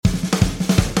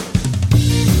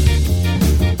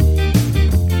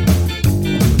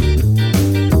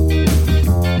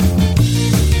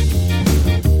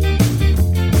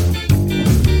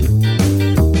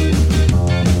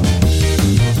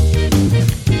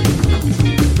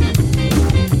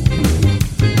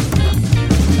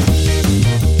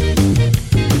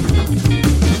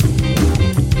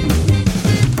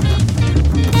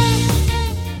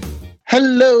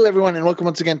Hello, everyone, and welcome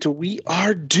once again to We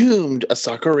Are Doomed, a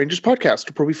Sakura Rangers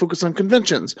podcast where we focus on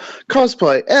conventions,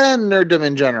 cosplay, and nerddom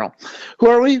in general. Who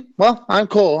are we? Well, I'm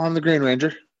Cole. I'm the Green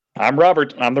Ranger. I'm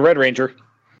Robert. I'm the Red Ranger.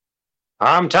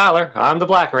 I'm Tyler. I'm the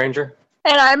Black Ranger.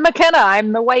 And I'm McKenna.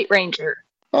 I'm the White Ranger.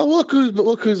 Oh, look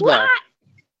who's back.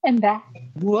 I'm back.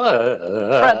 What?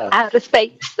 From outer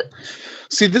space.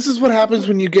 See, this is what happens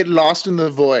when you get lost in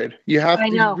the void. You have I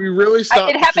know. We really stop.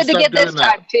 It happened to get this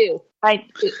time, too.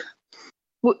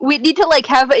 We need to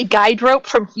have a guide rope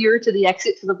from here to the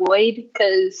exit to the void,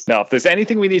 because... No, if there's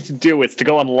anything we need to do, it's to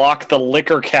go unlock the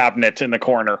liquor cabinet in the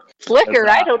corner. Liquor?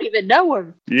 I don't even know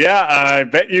him. Yeah, I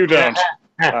bet you don't.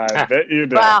 I bet you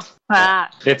don't. Well,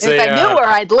 if I knew her,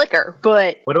 I'd lick her,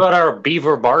 but... What about our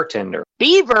beaver bartender?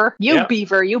 Beaver? Yeah.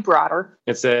 Beaver, you brought her.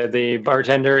 It's the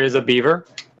bartender is a beaver,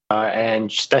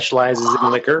 and specializes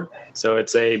in liquor, so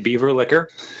it's a beaver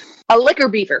liquor. A liquor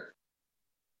beaver.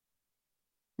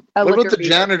 What about the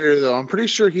janitor, though? I'm pretty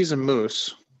sure he's a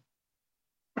moose.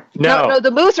 No, the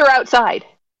moose are outside,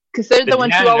 because they're the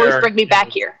ones who always bring me back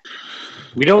here.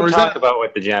 We don't talk about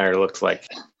what the janitor looks like.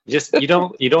 Just you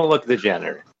don't look at the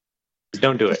janitor. Just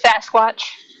don't do it. Sasquatch.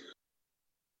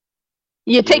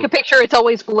 You take a picture; it's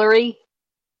always blurry.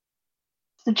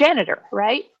 It's the janitor,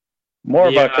 right? More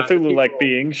of a Cthulhu-like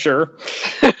being, sure.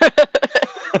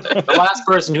 The last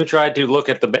person who tried to look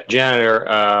at the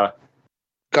janitor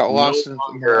got lost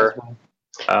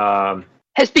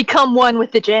has become one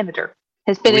with the janitor.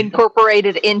 Has been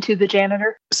incorporated into the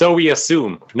janitor. So we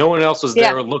assume no one else was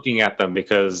there looking at them,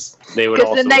 because they would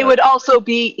also... then they would also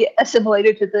be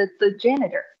assimilated to the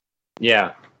janitor.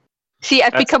 Yeah. See,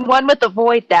 I've become one with the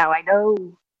void now. I know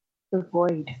the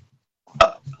void.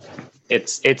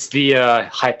 It's the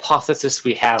hypothesis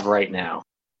we have right now.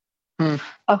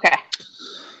 Okay.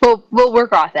 We'll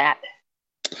work on that.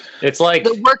 It's like...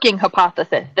 the working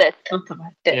hypothesis.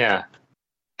 Yeah.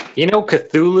 You know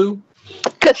Cthulhu?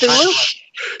 Cthulhu?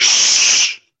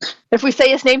 If we say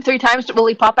his name 3 times, will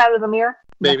he pop out of the mirror?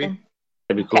 Maybe. Nothing.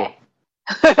 That'd be cool.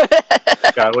 Okay.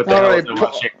 God, what the hell was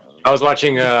I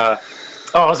watching? I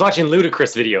was watching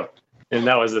Ludacris video, and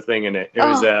that was the thing in it. It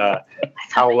was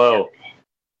how low.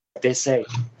 They say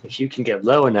if you can get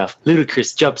low enough,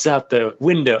 Ludacris jumps out the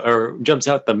window or jumps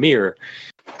out the mirror.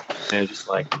 And it's just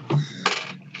like,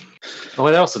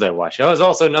 what else did I watch? There was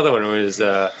also another one. It was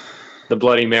the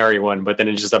Bloody Mary one, but then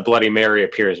it's just a Bloody Mary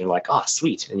appears, and you're like, oh,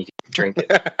 sweet, and you can drink it.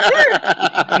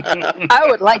 I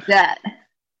would like that.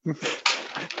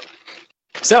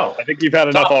 So I think you've had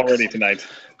enough already tonight.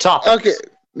 Topics. Okay.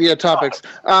 Yeah, topics.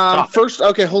 First,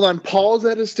 okay, hold on. Paul's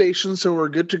at his station, so we're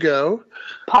good to go.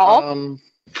 Paul?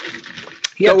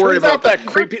 Yeah, don't worry about that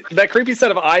creepy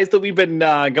set of eyes that we've been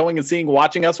going and seeing,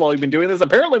 watching us while we've been doing this.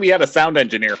 Apparently, we had a sound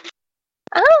engineer.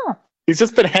 Oh. He's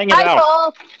just been hanging Hi, out.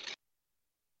 Paul.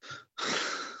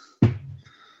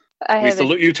 We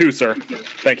salute you too, sir.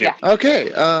 Thank you. Yeah. Okay.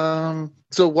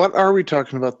 So what are we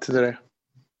talking about today?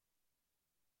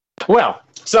 Well,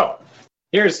 so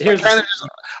here's I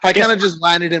kind of just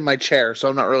landed in my chair, so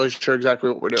I'm not really sure exactly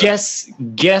what we're doing.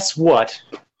 Guess what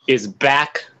is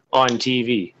back on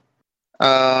TV?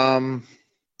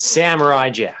 Samurai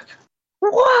Jack.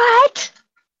 What?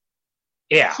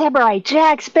 Yeah. Samurai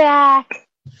Jack's back.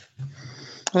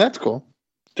 Well, that's cool.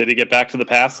 Did he get back to the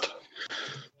past?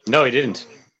 No, he didn't.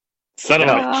 Son of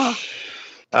a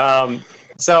bitch.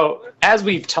 So as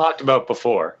we've talked about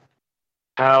before,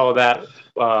 how that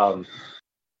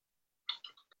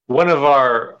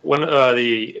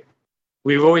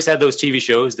we've always had those TV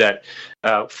shows that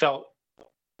felt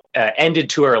ended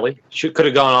too early. Could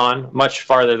have gone on much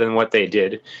farther than what they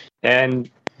did, and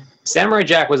Samurai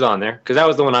Jack was on there because that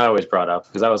was the one I always brought up,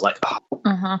 because I was like,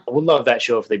 I would love that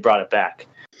show if they brought it back.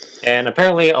 And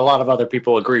apparently a lot of other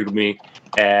people agreed with me,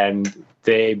 and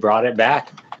they brought it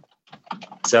back.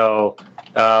 So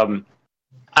I don't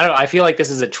know. I feel like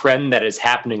this is a trend that is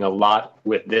happening a lot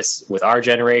with our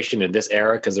generation in this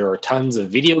era, because there are tons of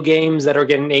video games that are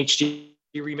getting HD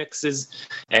remixes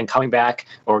and coming back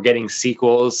or getting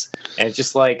sequels, and it's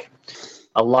just like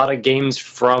a lot of games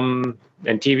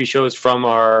and TV shows from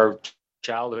our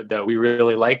childhood that we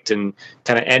really liked and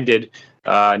kind of ended.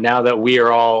 Now that we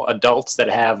are all adults that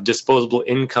have disposable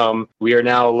income, we are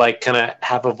now kind of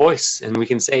have a voice, and we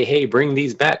can say, hey, bring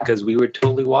these back, because we would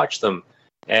totally watch them.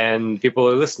 And people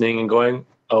are listening and going,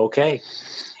 okay.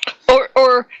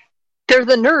 Or they're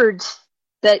the nerds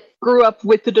that grew up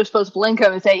with the disposable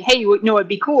income and say, hey, you know it'd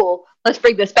be cool, let's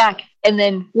bring this back. And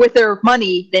then with their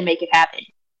money, they make it happen.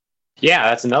 Yeah,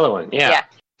 that's another one. Yeah.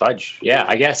 Fudge. Yeah,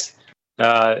 I guess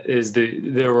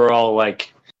they were all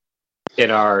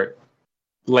in our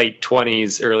late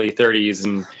 20s, early 30s,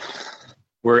 and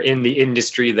were in the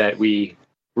industry that we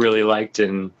really liked,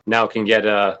 and now can get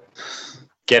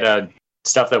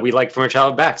stuff that we liked from our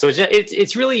childhood back. So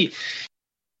it's really,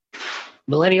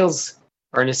 millennials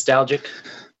are nostalgic.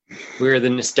 We're the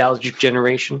nostalgic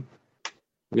generation.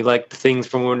 We like the things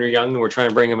from when we were young, and we're trying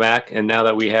to bring them back. And now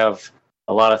that we have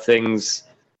a lot of things,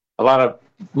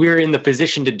 we're in the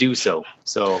position to do so.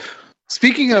 So,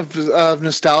 speaking of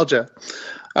nostalgia,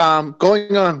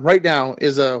 going on right now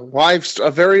is a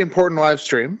very important live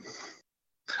stream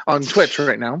on Twitch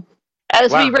right now.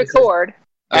 As we record.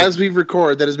 As we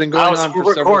record, that has been going on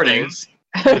for several days.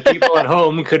 The people at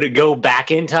home could go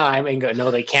back in time and go,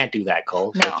 no, they can't do that,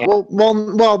 Cole. No.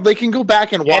 Well, they can go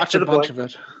back and watch a bunch of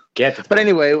it. But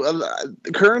anyway,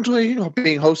 currently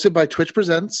being hosted by Twitch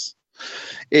Presents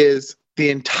is the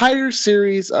entire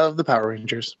series of the Power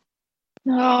Rangers.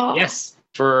 Oh. Yes,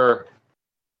 for...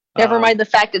 Never mind the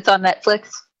fact it's on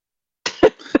Netflix.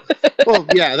 Well,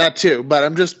 yeah, that too, but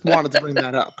I'm just wanted to bring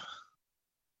that up.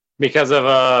 Because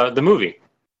of the movie.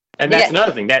 And that's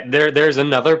another thing. That there's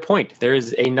another point.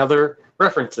 There's another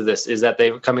reference to this, is that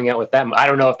they're coming out with that. I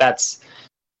don't know if that's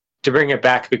to bring it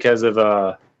back because of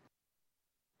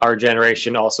our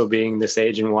generation also being this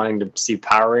age and wanting to see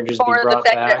Power Rangers be brought back. Or the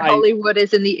fact that Hollywood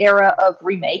is in the era of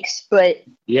remakes, but...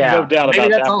 Yeah, no doubt about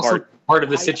that's that also part of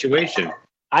the situation.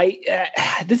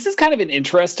 This is kind of an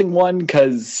interesting one,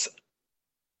 because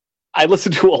I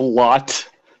listen to a lot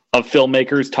of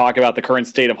filmmakers talk about the current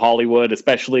state of Hollywood,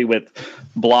 especially with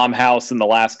Blumhouse and the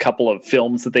last couple of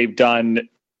films that they've done,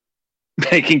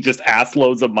 making just ass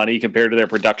loads of money compared to their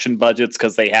production budgets,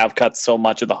 because they have cut so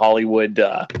much of the Hollywood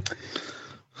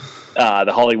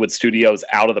studios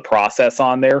out of the process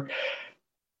on there.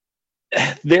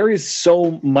 There is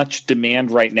so much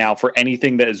demand right now for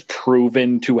anything that is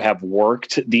proven to have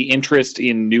worked. The interest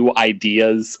in new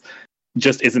ideas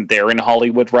just isn't there in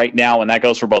Hollywood right now, and that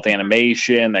goes for both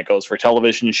animation, that goes for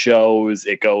television shows,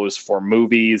 it goes for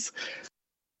movies.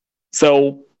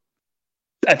 So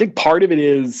I think part of it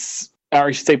is, or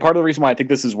I should say part of the reason why I think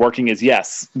this is working is,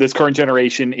 yes, this current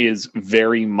generation is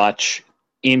very much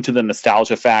into the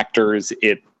nostalgia factors.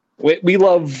 We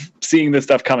love seeing this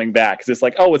stuff coming back, because it's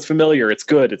like, oh, it's familiar, it's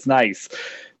good, it's nice.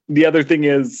 The other thing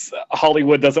is,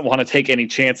 Hollywood doesn't want to take any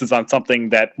chances on something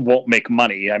that won't make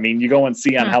money. I mean, you go and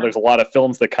see on how there's a lot of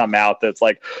films that come out that's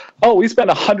like, oh, we spent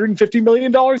 $150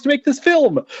 million to make this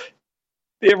film.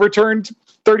 It returned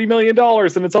 $30 million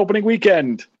in its opening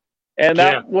weekend. And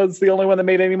that was the only one that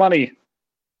made any money.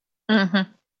 Mm-hmm.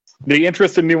 The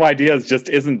interest in new ideas just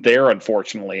isn't there,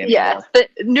 unfortunately, anymore. Yes, the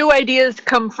new ideas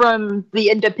come from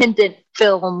the independent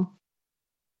film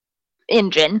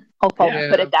engine, I'll probably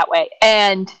put it that way,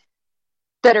 and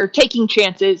that are taking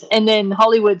chances, and then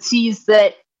Hollywood sees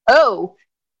that, oh,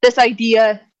 this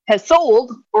idea has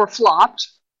sold or flopped,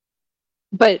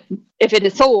 but if it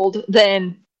is sold,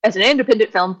 then as an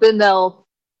independent film, then they'll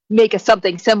make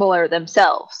something similar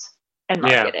themselves and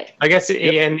market it. I guess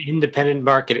in independent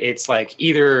market, it's like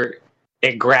either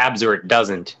it grabs or it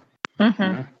doesn't.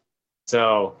 Mm-hmm.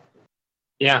 So,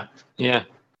 yeah.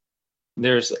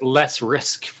 There's less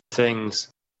risk for things.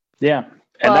 Yeah.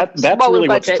 And that's really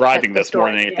what's driving this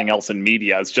more than anything else in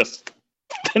media. It's just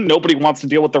nobody wants to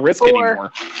deal with the risk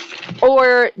anymore.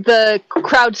 Or the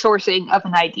crowdsourcing of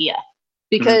an idea.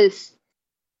 Because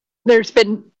there's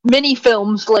been many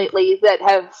films lately that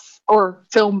have, or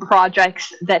film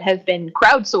projects that have been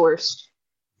crowdsourced,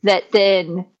 that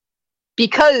then,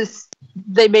 because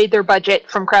they made their budget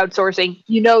from crowdsourcing,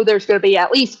 there's going to be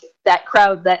at least that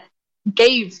crowd that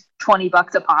gave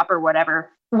 $20 a pop or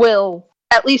whatever will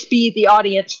at least be the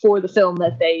audience for the film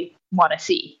that they want to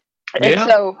see. And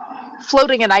so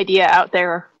floating an idea out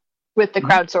there with the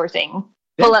crowdsourcing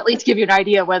will at least give you an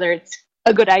idea whether it's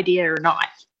a good idea or not.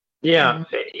 Yeah,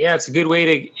 it's a good way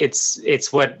to.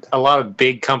 It's what a lot of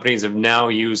big companies have now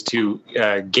used to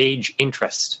gauge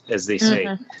interest, as they say.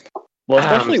 Mm-hmm. Well,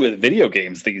 especially with video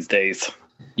games these days.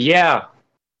 Yeah,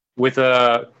 with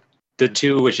the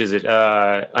two, which is it?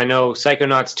 I know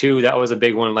Psychonauts 2. That was a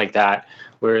big one like that.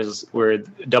 Where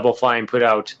Double Fine put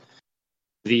out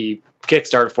the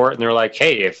Kickstarter for it, and they're like,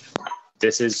 "Hey, if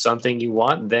this is something you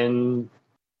want, then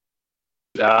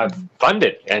fund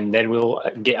it, and then we'll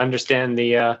understand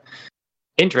the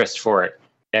interest for it."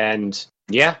 And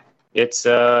yeah, it's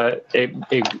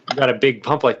it got a big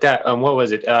pump like that. What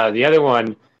was it? The other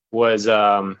one was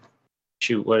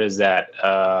what is that?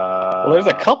 Well, there's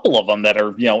a couple of them that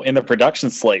are in the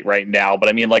production slate right now. But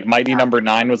I mean, like Mighty Number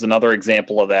 9 was another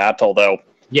example of that. Although,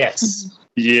 yes,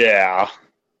 yeah.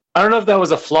 I don't know if that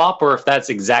was a flop or if that's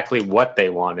exactly what they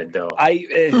wanted, though.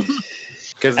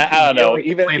 Because I don't know.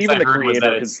 Even the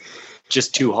creator is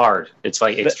just too hard. It's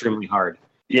like extremely hard.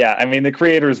 Yeah, I mean, the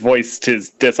creators voiced his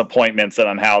disappointments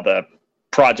on how the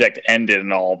project ended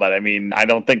and all, but I mean, I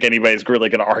don't think anybody's really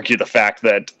going to argue the fact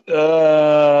that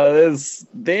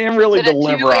they didn't really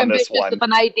deliver on this one.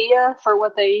 An idea for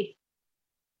what they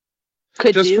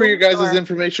could Just do, for your guys'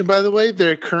 information, by the way,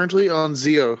 they're currently on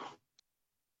Zeo.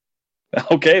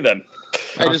 Okay, then.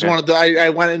 I just wanted to. I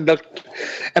went and looked,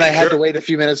 and I had to wait a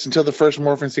few minutes until the first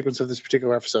morphing sequence of this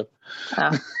particular episode.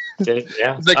 Yeah.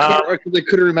 They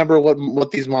couldn't remember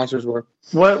what these monsters were.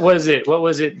 What was it? What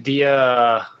was it?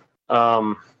 The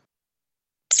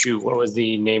shoot, what was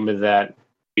the name of that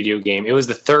video game? It was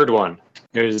the third one.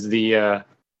 It was the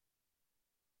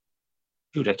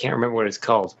shoot, I can't remember what it's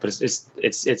called, but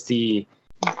it's the,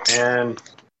 and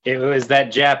it was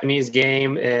that Japanese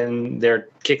game, and they're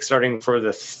kickstarting for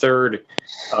the third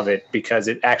of it because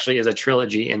it actually is a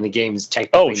trilogy, and the game's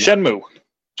technically Shenmue.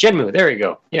 Shenmue, there you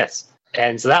go. Yes.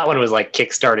 And so that one was like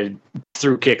kickstarted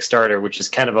through Kickstarter, which is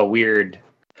kind of a weird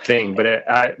thing, but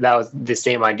that was the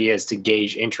same idea as to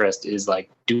gauge interest, is like,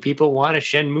 do people want a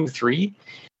Shenmue 3?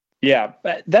 Yeah,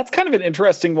 that's kind of an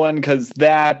interesting one because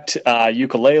that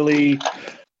Ukulele,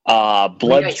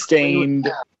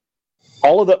 Bloodstained,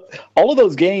 all of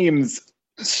those games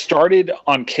started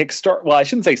on Kickstarter. Well, I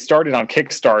shouldn't say started on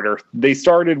Kickstarter. They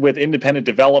started with independent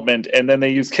development, and then they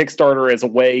used Kickstarter as a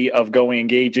way of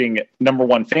engaging, number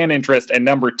one, fan interest, and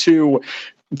number two,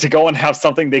 to go and have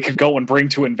something they could go and bring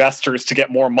to investors to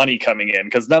get more money coming in,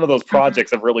 because none of those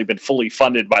projects have really been fully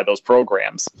funded by those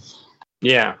programs.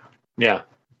 Yeah.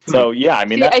 So, yeah, I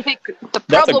mean, I think the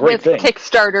problem with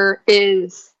Kickstarter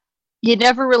is you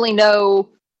never really know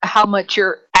how much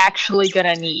you're actually going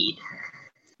to need.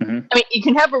 Mm-hmm. I mean, you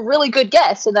can have a really good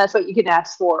guess, and that's what you can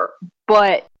ask for,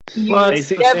 but you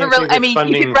never really, I mean,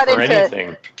 you can run into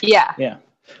anything. Yeah.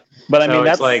 But I mean,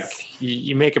 that's like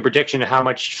you make a prediction of how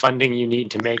much funding you need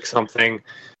to make something,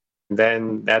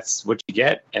 then that's what you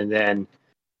get. And then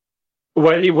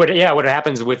what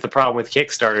happens with the problem with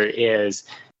Kickstarter is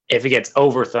if it gets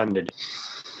overfunded,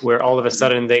 where all of a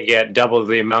sudden they get double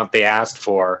the amount they asked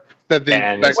for,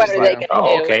 and it's like,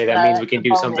 okay, that means we can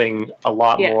do something a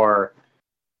lot more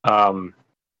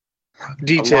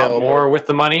detailed, a lot more with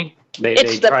the money.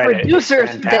 It's the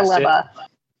producer's dilemma.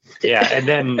 Yeah, and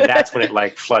then that's when it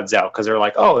like floods out because they're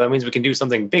like, oh, that means we can do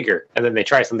something bigger. And then they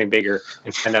try something bigger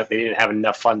and find out they didn't have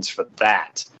enough funds for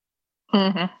that.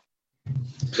 Mm-hmm.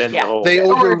 Then they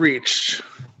overreached.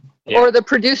 Or the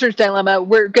producer's dilemma,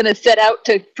 we're going to set out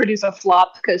to produce a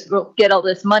flop because we'll get all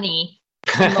this money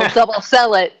and we'll double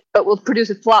sell it, but we'll produce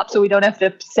a flop so we don't have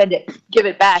to give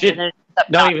it back. And then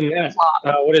not even that.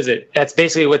 What is it? That's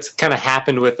basically what's kind of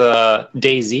happened with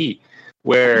DayZ,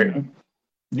 where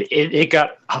it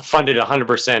got funded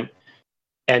 100%,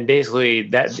 and basically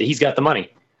that he's got the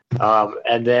money,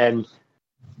 and then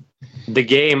the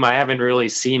game, I haven't really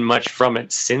seen much from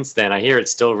it since then. I hear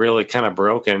it's still really kind of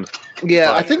broken.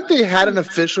 Yeah, I think they had an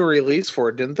official release for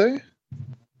it, didn't they?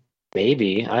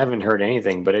 Maybe. I haven't heard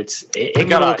anything, but I'm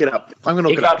gonna look it up.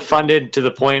 It got funded to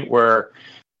the point where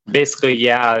basically,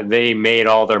 they made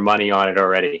all their money on it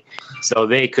already, so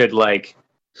they could like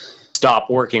stop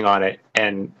working on it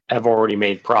and have already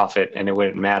made profit, and it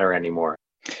wouldn't matter anymore.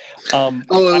 It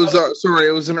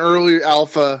was an early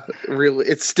alpha. Really,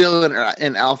 it's still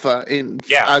in alpha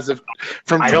as of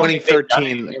from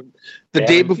 2013. The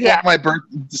day before my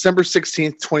birthday, December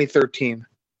 16th, 2013.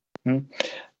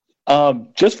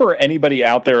 Just for anybody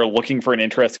out there looking for an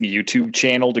interesting YouTube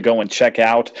channel to go and check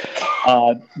out,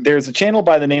 there's a channel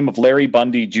by the name of Larry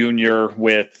Bundy Jr.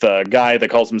 with a guy that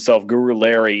calls himself Guru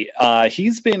Larry.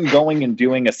 He's been going and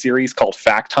doing a series called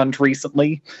Fact Hunt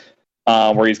recently,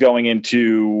 where he's going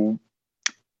into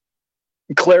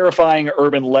clarifying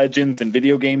urban legends and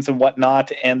video games and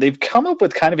whatnot. And they've come up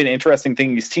with kind of an interesting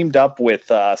thing. He's teamed up with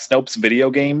Snopes Video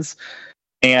Games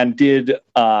and did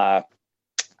a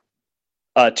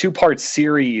 2-part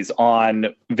series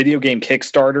on video game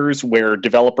Kickstarters where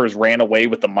developers ran away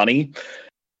with the money.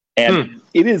 And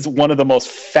it is one of the most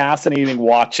fascinating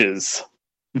watches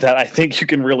that I think you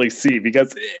can really see,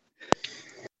 because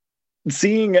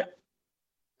seeing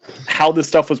how this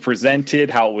stuff was presented,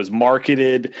 how it was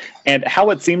marketed, and how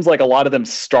it seems like a lot of them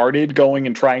started going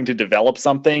and trying to develop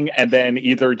something and then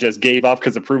either just gave up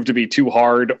because it proved to be too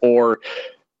hard, or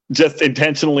just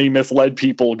intentionally misled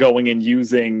people going and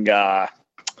using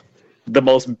the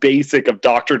most basic of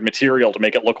doctored material to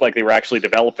make it look like they were actually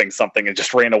developing something and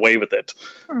just ran away with it.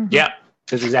 Yeah,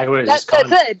 that's exactly what it is.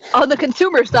 That's it. On the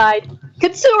consumer side,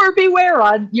 consumer beware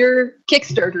on your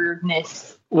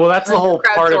Kickstarter-ness. Well, that's the whole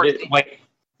part of it. Like,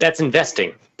 that's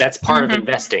investing. That's part of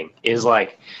investing, is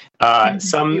like,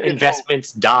 Some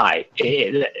investments die.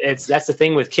 That's the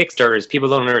thing with Kickstarters. People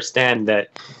don't understand that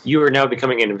you are now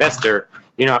becoming an investor.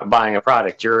 You're not buying a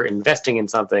product. You're investing in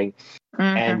something,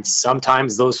 and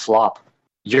sometimes those flop.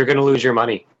 You're going to lose your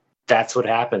money. That's what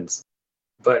happens.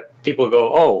 But people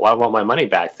go, "Oh, I want my money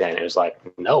back." Then it's like,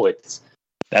 no,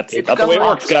 that's not the way it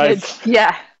works, guys.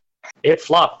 It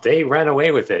flopped. They ran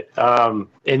away with it.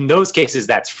 In those cases,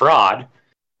 that's fraud.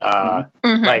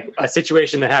 Like a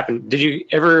situation that happened. Did you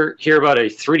ever hear about a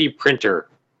 3D printer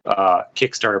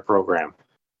Kickstarter program?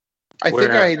 I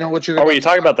think I know what you're. Are you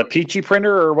talking about the Peachy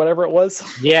printer or whatever it was?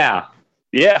 Yeah.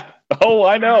 Oh,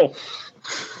 I know.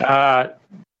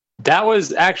 That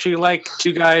was actually like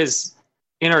two guys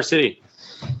in our city.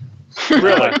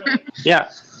 Really? Yeah.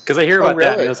 Because I hear about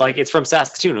that, and it was like, it's from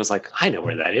Saskatoon. I was like, I know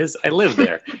where that is. I live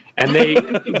there. And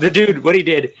the dude, what he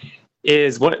did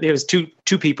is it was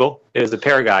two people. It was a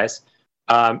pair of guys,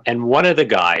 and one of the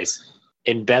guys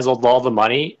embezzled all the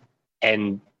money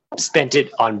and spent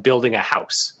it on building a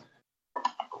house.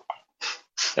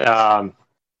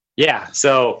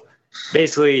 So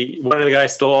basically, one of the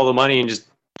guys stole all the money and just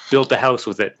built a house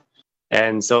with it.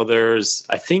 And so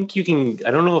I think you can.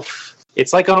 I don't know if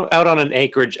it's like out on an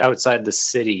acreage outside the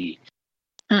city.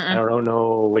 I don't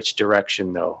know which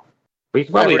direction though. I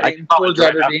can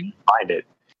probably find it.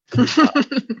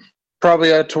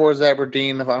 Probably out towards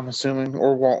Aberdeen, if I'm assuming,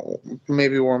 or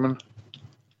maybe Warman.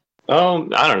 Oh,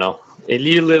 I don't know. It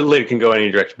literally can go any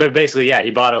direction. But basically, yeah,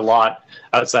 he bought a lot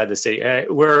outside the city.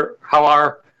 How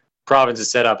our province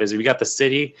is set up is we got the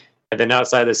city, and then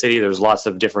outside the city, there's lots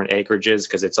of different acreages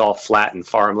because it's all flat and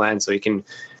farmland. So you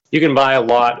can buy a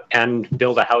lot and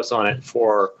build a house on it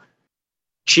for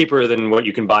cheaper than what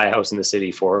you can buy a house in the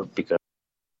city for, because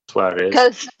that's what it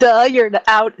is. Because you're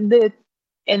out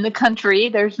in the country,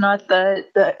 there's not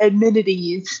the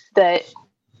amenities that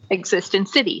exist in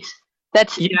cities.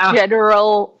 That's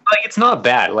general. Like, it's not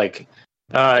bad. Like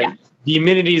the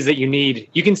amenities that you need,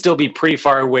 you can still be pretty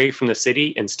far away from the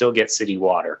city and still get city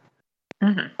water.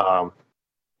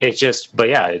 It's just,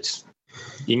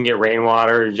 you can get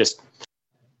rainwater. Just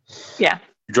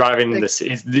driving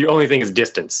the only thing is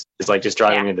distance. It's like just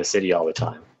driving in the city all the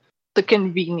time. The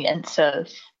convenience of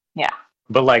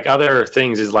But like other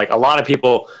things is like a lot of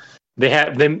people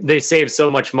they save so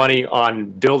much money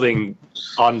on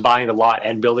buying the lot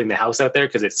and building the house out there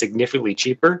because it's significantly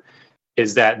cheaper.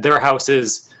 Is that their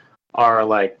houses are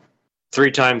like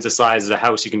 3 times the size of the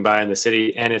house you can buy in the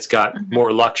city, and it's got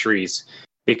more luxuries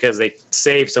because they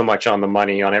save so much on the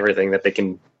money on everything that they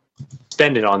can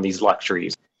spend it on these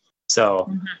luxuries.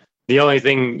 So the only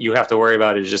thing you have to worry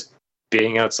about is just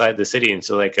being outside the city, and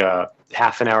so like a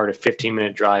half an hour to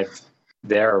 15-minute drive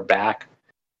there or back.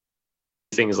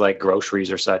 Things like groceries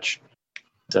or such.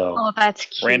 So that's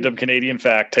cute. Random Canadian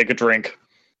fact. Take a drink.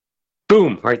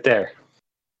 Boom, right there.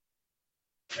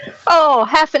 Oh,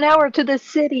 half an hour to the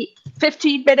city.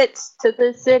 15 minutes to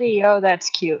the city. Oh, that's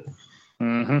cute. I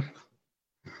don't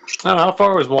know, how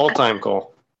far was Waltheim,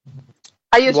 Cole?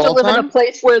 I used to live in a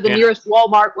place where the nearest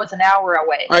Walmart was an hour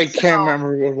away. I can't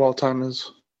remember what Waltheim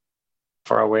is.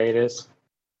 Far away it is.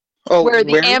 Oh, where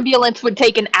the ambulance would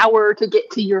take an hour to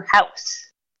get to your house.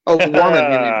 Oh,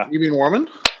 Warman. You mean Warman?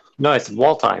 No, it's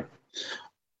Waltheim.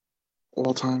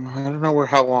 Waltheim. I don't know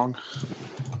how long.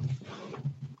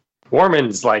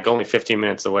 Warman's like only 15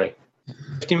 minutes away.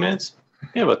 15 minutes?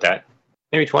 Yeah, about that.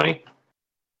 Maybe 20.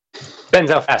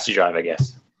 Depends how fast you drive, I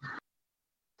guess.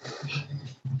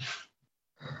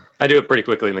 I do it pretty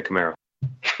quickly in the Camaro.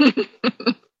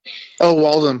 Oh,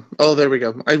 Walden. Oh, there we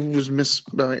go. I was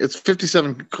it's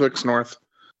 57 clicks north.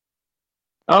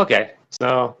 Okay.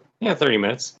 So, 30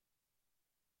 minutes.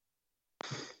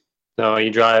 So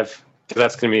you drive, because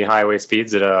that's going to be highway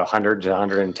speeds at 100 to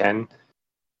 110.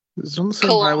 Is it on the same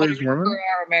highway as Warman? For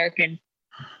our American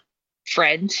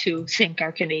friends who think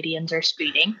our Canadians are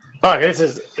speeding. Fuck, this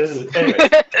is anyway,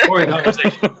 boring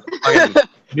conversation.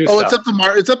 It's up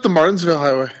the Martinsville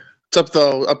Highway. It's up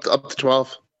to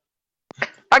 12.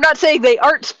 I'm not saying they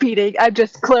aren't speeding. I'm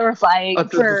just clarifying.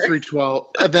 Up to the 312,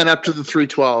 and then up to the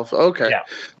 312. Okay, yeah.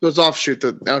 Those offshoot.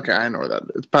 Okay, I know where that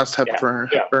is. It's past Hepburn.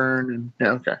 Yeah. Hepburn, and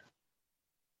okay.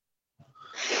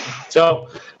 So,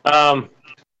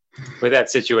 with that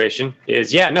situation,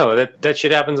 is that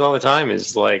shit happens all the time.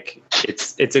 Is like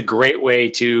it's a great way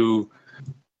to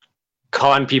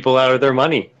con people out of their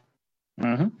money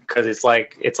because it's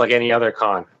like any other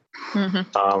con. I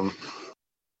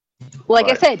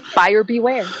said, buyer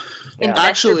beware. Yeah.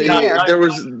 Actually, there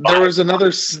was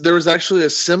actually a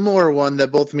similar one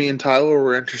that both me and Tyler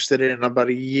were interested in about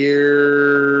a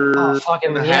year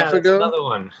and a half ago. Another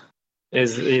one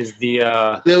is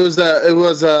the it was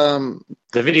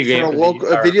The video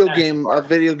game, a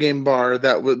video game bar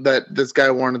that this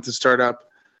guy wanted to start up,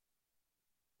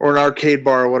 or an arcade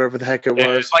bar, or whatever the heck it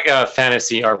was. It's like a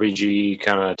fantasy RPG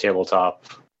kind of tabletop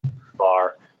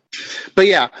bar. But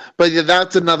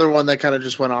that's another one that kind of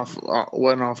just went off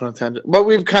on a tangent. But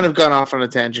we've kind of gone off on a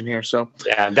tangent here. So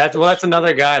yeah, that's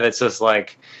another guy that's just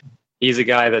like, he's a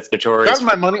guy that's notorious.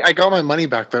 I got my money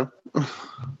back though.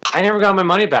 I never got my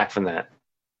money back from that.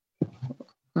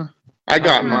 I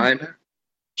got mine.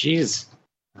 Jeez.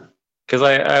 Because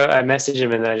I messaged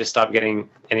him and then I just stopped getting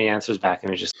any answers back,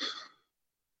 and it just.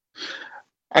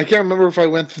 I can't remember if I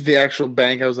went to the actual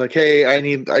bank. I was like, "Hey,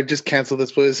 I just cancel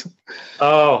this, please."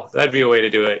 Oh, that'd be a way to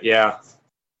do it. Yeah,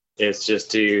 it's just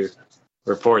to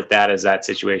report that as that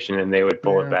situation, and they would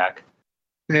pull it back.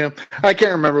 Yeah, I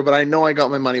can't remember, but I know I got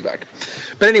my money back.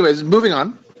 But anyways, moving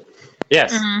on.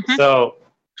 Yes. Mm-hmm. So,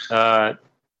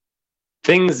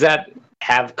 things that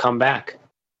have come back.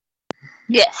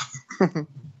 Yes.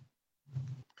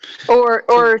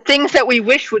 or things that we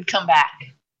wish would come back.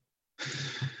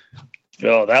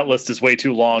 Oh, that list is way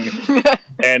too long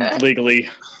and legally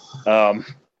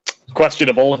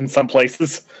questionable in some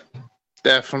places.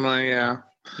 Definitely, yeah.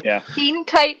 Yeah. Teen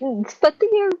Titans, but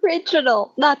the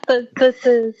original, not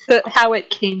the how it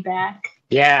came back.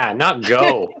 Yeah, not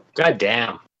Go. God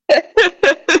damn.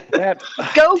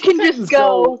 Go can just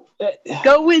go.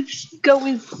 Go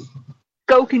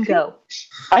can go.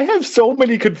 I have so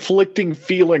many conflicting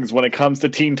feelings when it comes to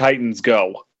Teen Titans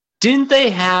Go. Didn't they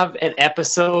have an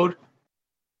episode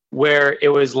where it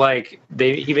was like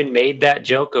they even made that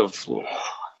joke of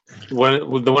one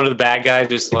of the bad guys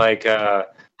just like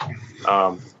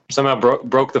somehow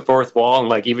broke the fourth wall and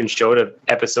like even showed an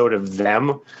episode of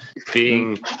them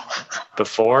being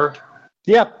before?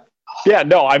 Yeah.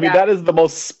 No, I mean that is the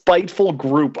most spiteful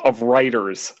group of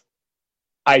writers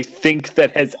I think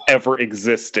that has ever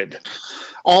existed.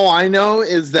 All I know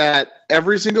is that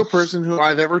every single person who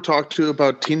I've ever talked to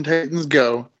about Teen Titans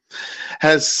Go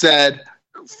has said,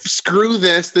 "Screw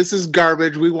this! This is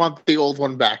garbage. We want the old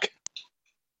one back."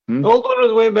 The old one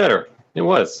was way better. It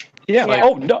was. Yeah.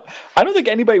 Oh no, I don't think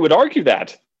anybody would argue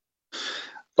that.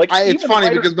 Like, it's funny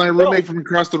because my roommate from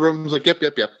across the room was like, "Yep."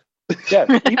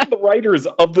 Yeah, even the writers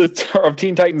of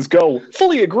Teen Titans Go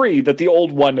fully agree that the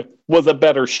old one was a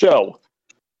better show.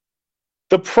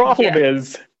 The problem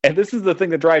is, and this is the thing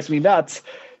that drives me nuts,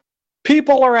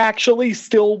 people are actually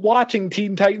still watching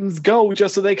Teen Titans Go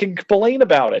just so they can complain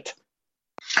about it.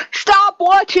 Stop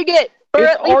watching it! Or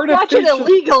at least watch it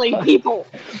illegally, people.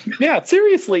 Yeah,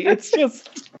 seriously, it's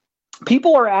just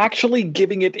people are actually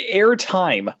giving it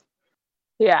airtime.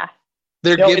 Yeah.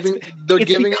 They're giving it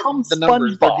the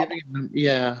numbers. They're giving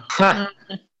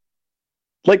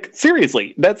Like,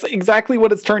 seriously, that's exactly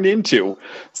what it's turned into.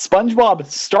 SpongeBob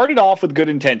started off with good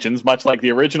intentions, much like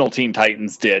the original Teen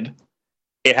Titans did.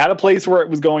 It had a place where it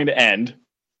was going to end.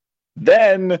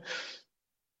 Then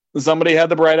somebody had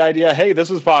the bright idea, hey,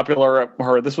 this was popular,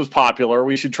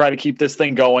 we should try to keep this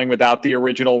thing going without the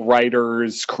original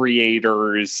writers,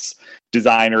 creators,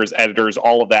 designers, editors,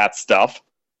 all of that stuff.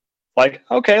 Like,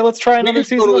 okay, let's try another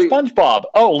season of SpongeBob.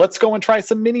 Oh, let's go and try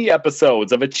some mini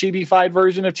episodes of a chibi-fied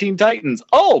version of Teen Titans.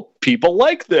 Oh, people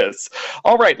like this.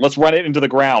 All right, let's run it into the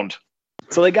ground.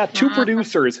 So they got two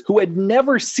producers who had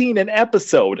never seen an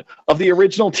episode of the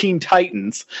original Teen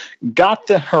Titans, got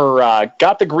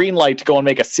the green light to go and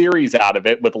make a series out of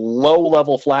it with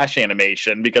low-level flash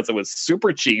animation because it was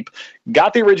super cheap,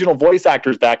 got the original voice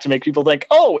actors back to make people think,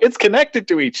 oh, it's connected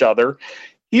to each other,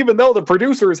 even though the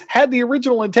producers had the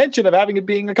original intention of having it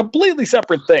being a completely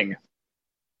separate thing.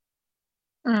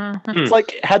 Mm-hmm. It's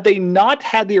like, had they not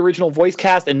had the original voice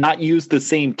cast and not used the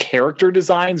same character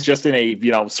designs just in a,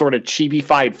 sort of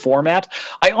chibi-fied format,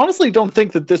 I honestly don't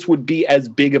think that this would be as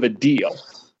big of a deal.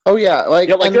 Oh, yeah.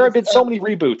 There have been so many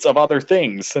reboots of other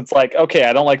things. It's like, okay,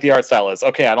 I don't like the art style.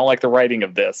 Okay, I don't like the writing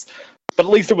of this. But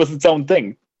at least it was its own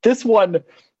thing. This one,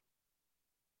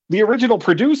 the original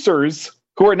producers,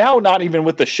 who are now not even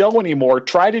with the show anymore,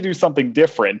 try to do something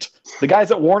different. The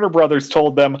guys at Warner Brothers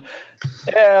told them,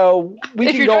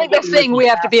 if you're doing this thing, we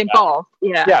have to be involved.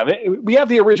 Yeah, we have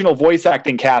the original voice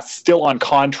acting cast still on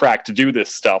contract to do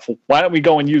this stuff. Why don't we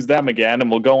go and use them again, and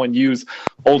we'll go and use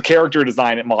old character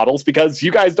design models because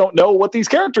you guys don't know what these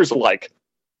characters are like.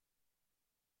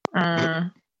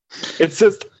 It's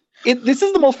just, this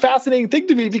is the most fascinating thing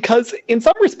to me because in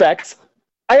some respects,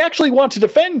 I actually want to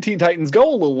defend Teen Titans Go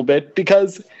a little bit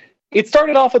because it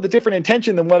started off with a different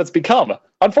intention than what it's become.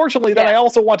 Unfortunately, then I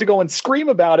also want to go and scream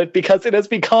about it because it has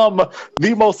become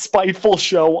the most spiteful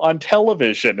show on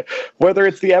television. Whether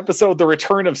it's the episode The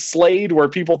Return of Slade, where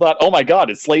people thought, oh my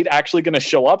God, is Slade actually going to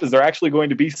show up? Is there actually going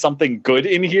to be something good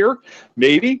in here?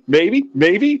 Maybe.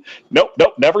 Nope,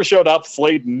 never showed up.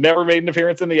 Slade never made an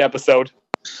appearance in the episode.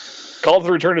 Called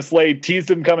The Return of Slade, teased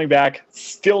him coming back,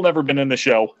 still never been in the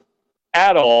show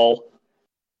at all.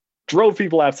 Drove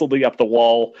people absolutely up the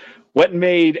wall. Went and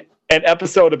made an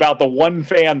episode about the one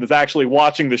fan that's actually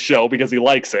watching the show because he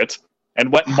likes it,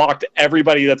 and went and mocked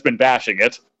everybody that's been bashing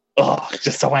it. Ugh,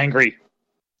 just so angry.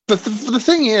 The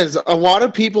thing is, a lot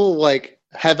of people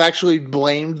have actually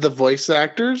blamed the voice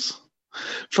actors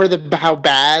for how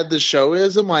bad the show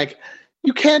is. I'm like,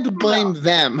 you can't blame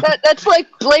them. That's like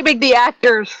blaming the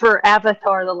actors for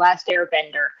Avatar: The Last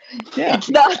Airbender. Yeah. It's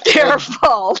not their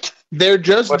fault. They're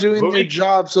just doing their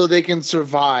job so they can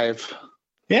survive.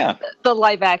 Yeah. The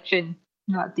live action,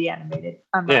 not the animated.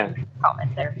 I'm not going to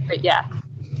comment there, but yeah.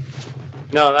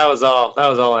 No, that was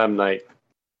all M. Night.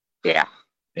 Yeah.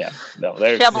 Yeah. No,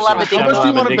 there's How much do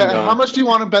you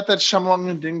want to bet that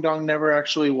Shyamalan Ding Dong never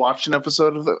actually watched an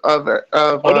episode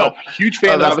of huge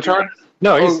fan of Avatar?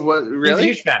 No, he's really? He's a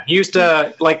huge fan. He used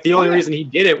to the only reason he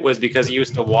did it was because he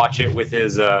used to watch it with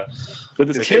his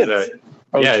kids.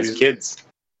 His kids.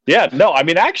 Yeah, no, I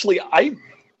mean, actually,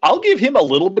 I'll give him a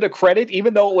little bit of credit,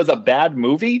 even though it was a bad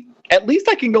movie. At least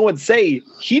I can go and say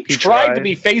he tried to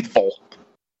be faithful.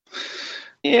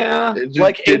 Yeah,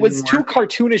 it was too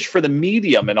cartoonish for the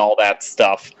medium and all that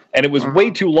stuff, and it was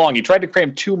way too long. He tried to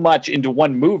cram too much into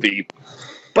one movie.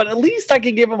 But at least I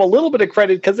can give him a little bit of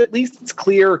credit, because at least it's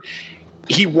clear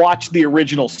he watched the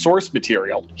original source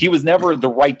material. He was never the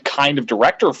right kind of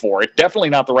director for it.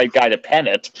 Definitely not the right guy to pen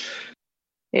it.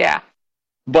 Yeah.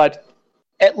 But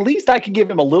at least I can give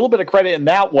him a little bit of credit in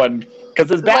that one,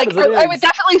 because as bad as it is... I would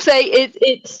definitely say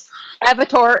it's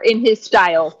Avatar in his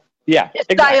style. Yeah, his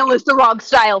style is the wrong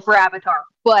style for Avatar,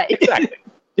 but... Exactly.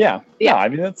 Yeah. No, I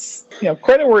mean, that's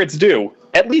credit where it's due.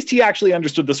 At least he actually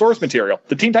understood the source material.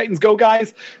 The Teen Titans Go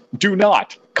guys do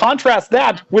not. Contrast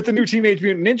that with the new Teenage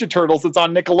Mutant Ninja Turtles that's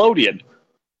on Nickelodeon.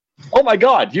 Oh my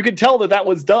God, you can tell that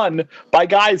was done by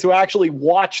guys who actually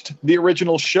watched the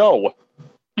original show.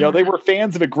 They were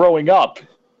fans of it growing up,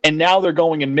 and now they're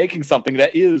going and making something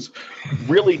that is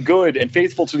really good and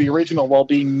faithful to the original while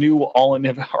being new all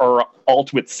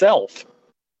to itself.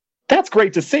 That's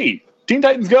great to see. Teen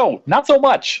Titans Go, not so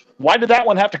much. Why did that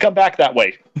one have to come back that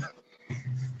way?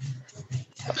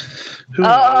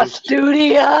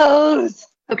 Studios!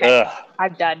 Okay,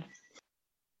 I'm done.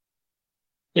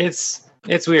 It's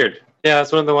weird. Yeah,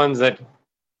 it's one of the ones that,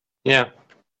 yeah.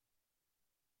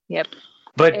 Yep.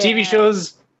 But TV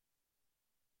shows,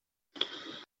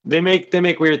 they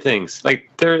make weird things. Like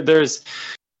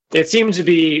it seems to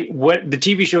be what the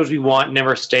TV shows we want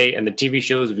never stay, and the TV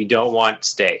shows we don't want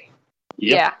stay.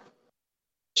 Yep. Yeah.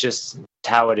 It's just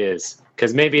how it is.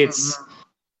 Because maybe it's,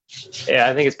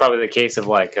 I think it's probably the case of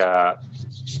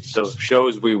those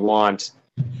shows we want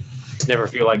never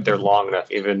feel like they're long enough,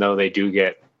 even though they do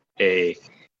get a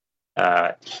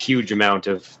huge amount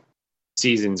of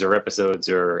seasons or episodes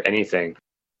or anything.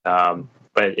 But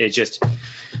it just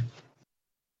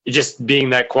being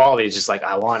that quality is just like,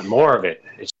 I want more of it.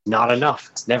 It's not enough.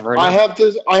 It's never enough.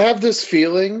 I have this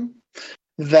feeling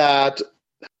that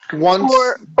once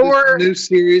the new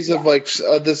series of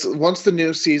once the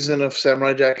new season of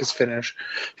Samurai Jack is finished,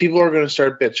 people are going to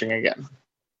start bitching again.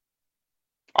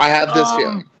 I have this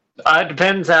feeling. It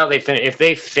depends how they finish. If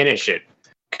they finish it,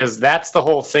 because that's the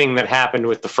whole thing that happened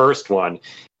with the first one,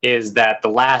 is that the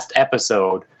last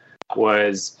episode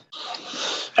was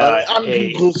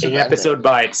an episode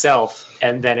by itself,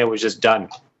 and then it was just done,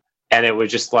 and it was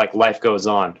just like life goes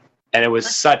on, and it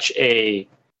was such a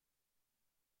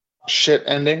shit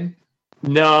ending.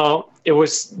 No, it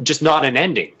was just not an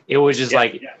ending. It was just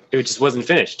it just wasn't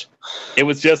finished. It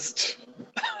was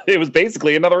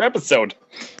basically another episode.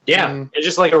 Yeah, it's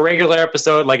just like a regular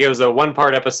episode. Like it was a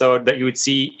one-part episode that you would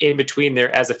see in between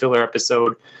there as a filler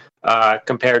episode,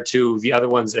 compared to the other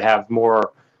ones that have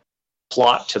more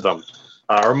plot to them,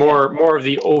 or more of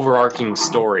the overarching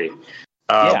story.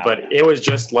 But it was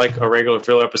just like a regular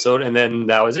filler episode, and then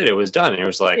that was it. It was done. And it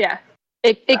was like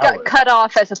it got cut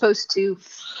off as opposed to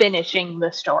finishing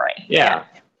the story. Yeah.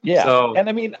 So, and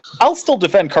I mean, I'll still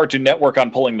defend Cartoon Network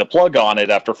on pulling the plug on it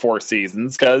after 4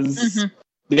 seasons because,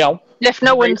 if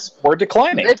no one's we're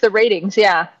declining. If the ratings,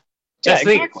 Just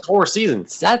think, 4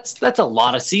 seasons. That's a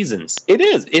lot of seasons. It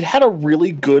is. It had a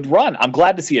really good run. I'm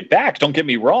glad to see it back. Don't get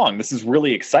me wrong. This is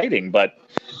really exciting. But,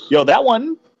 that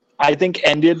one, I think,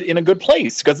 ended in a good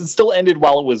place because it still ended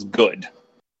while it was good.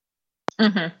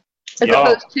 As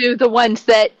opposed to the ones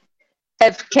that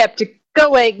have kept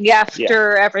going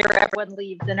after everyone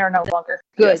leaves and are no longer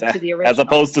good to the original. As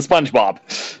opposed to SpongeBob.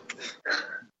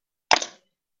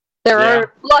 There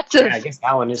are lots of I guess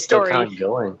that one is still kind of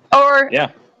going. Or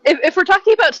if we're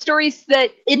talking about stories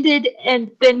that ended and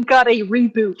then got a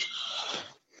reboot,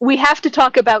 we have to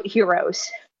talk about Heroes.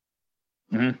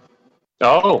 Mm-hmm.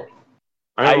 Oh,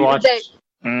 I watched.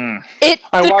 I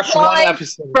watched one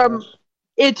episode from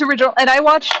its original, and I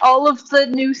watched all of the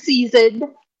new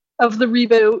season of the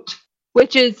reboot,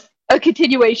 which is a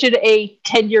continuation,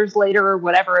 10 years later or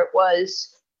whatever it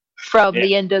was from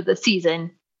the end of the season,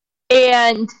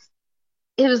 and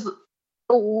it was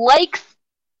like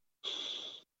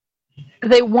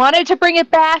they wanted to bring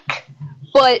it back,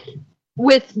 but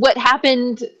with what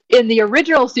happened in the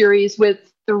original series with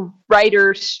the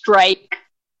writer's strike.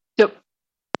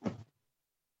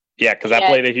 Yeah, because that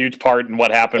played a huge part in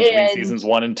what happened between seasons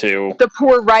 1 and 2. The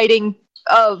poor writing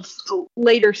of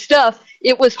later stuff,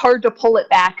 it was hard to pull it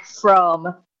back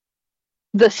from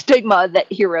the stigma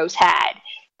that Heroes had.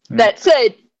 That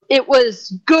said, it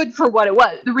was good for what it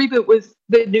was. The reboot was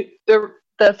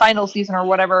the final season or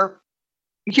whatever,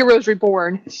 Heroes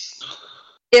Reborn.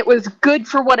 It was good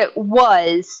for what it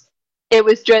was. It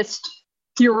was just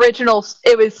the original.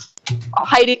 It was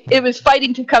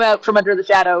fighting to come out from under the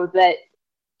shadow that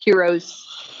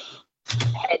Heroes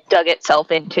had dug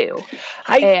itself into.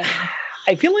 I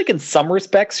feel like in some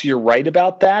respects you're right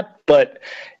about that, but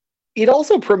it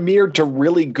also premiered to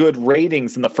really good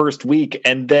ratings in the first week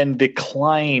and then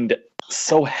declined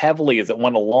so heavily as it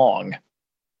went along.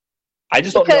 I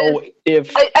just don't know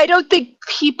if... I don't think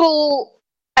people...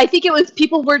 I think it was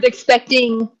people weren't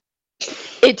expecting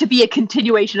it to be a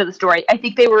continuation of the story. I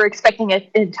think they were expecting an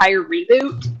entire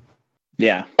reboot.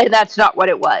 Yeah. And that's not what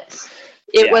it was.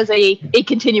 It was a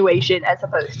continuation as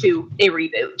opposed to a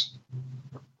reboot.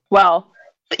 Well,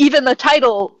 even the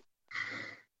title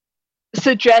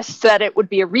suggests that it would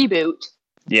be a reboot.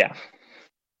 Yeah.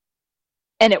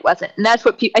 And it wasn't. And that's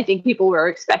what I think people were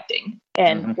expecting.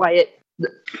 And why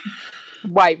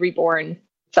Reborn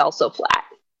fell so flat.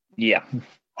 Yeah.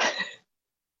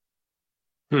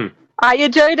 I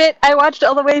enjoyed it. I watched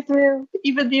all the way through.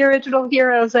 Even the original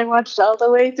Heroes, I watched all the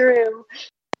way through.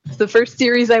 It's the first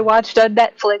series I watched on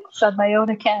Netflix on my own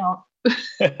account.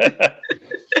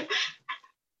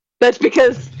 That's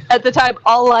because at the time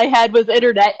all I had was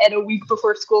internet and a week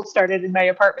before school started in my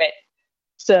apartment.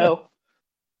 So,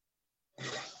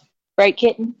 right,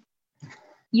 kitten?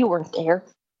 You weren't there.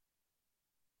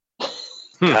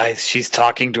 Guys, she's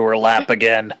talking to her lap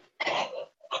again.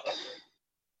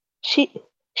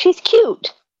 She's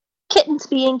cute. Kitten's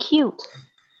being cute.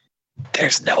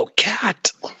 There's no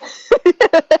cat.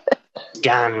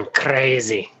 Gone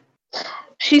crazy.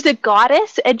 She's a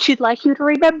goddess, and she'd like you to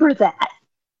remember that.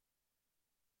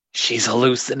 She's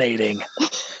hallucinating.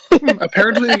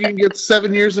 Apparently, you can get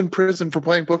 7 years in prison for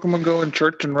playing Pokemon Go in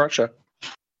church in Russia.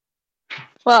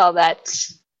 Well,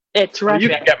 it's Russia. You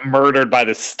can get murdered by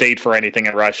the state for anything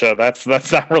in Russia. That's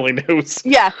not really news.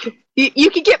 Yeah, you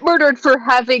can get murdered for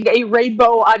having a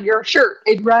rainbow on your shirt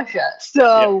in Russia.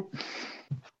 So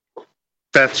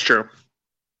that's true.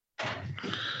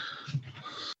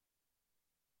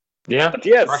 Yeah.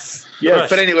 Yes.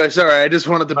 But anyway, sorry, I just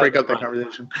wanted to break up that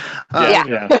conversation.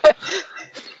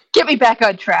 Get me back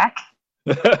on track.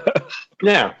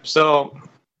 Yeah. So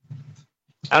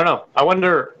I don't know. I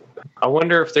wonder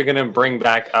if they're going to bring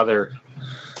back other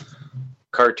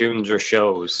cartoons or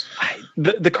shows.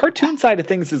 The cartoon side of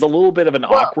things is a little bit of an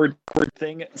awkward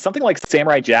thing. Something like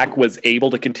Samurai Jack was able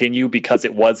to continue because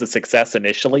it was a success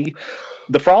initially.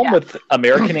 The problem with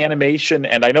American animation,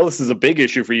 and I know this is a big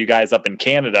issue for you guys up in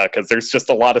Canada because there's just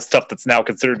a lot of stuff that's now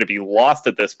considered to be lost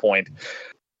at this point.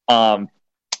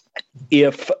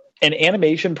 If an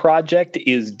animation project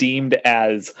is deemed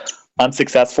as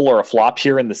unsuccessful or a flop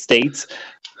here in the States,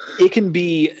 it can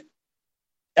be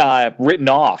written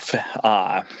off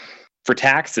for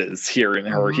taxes here in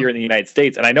the United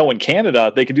States. And I know in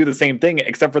Canada, they can do the same thing,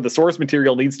 except for the source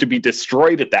material needs to be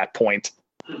destroyed at that point.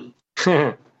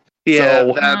 So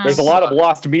there's a lot of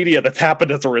lost media that's happened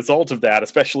as a result of that,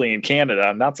 especially in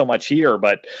Canada. Not so much here,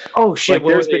 but oh shit!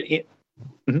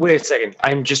 Wait a second,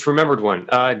 I just remembered one.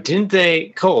 Didn't they,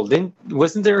 Cole?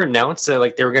 Wasn't there announced that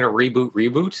like they were going to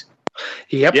reboot?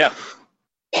 Yep. Yeah.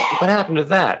 What happened to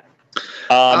that?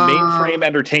 Mainframe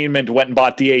Entertainment went and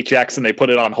bought DHX and they put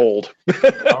it on hold.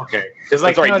 Okay.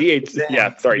 Like, DHX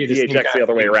the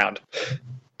other way around.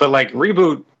 But like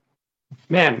reboot,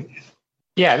 man,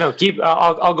 Yeah, no,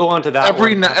 I'll go on to that.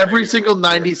 Every single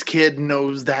 '90s kid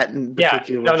knows that in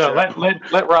particular. Yeah, no.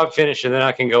 Let Rob finish, and then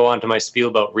I can go on to my spiel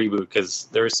about reboot because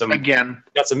there's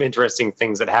got some interesting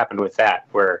things that happened with that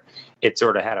where it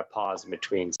sort of had a pause in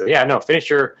between. So yeah, no, finish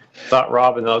your thought,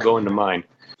 Rob, and then I'll go into mine.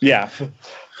 Yeah.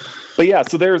 But yeah,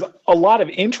 so there's a lot of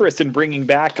interest in bringing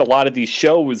back a lot of these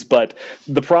shows, but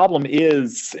the problem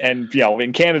is, and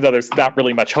in Canada, there's not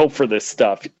really much hope for this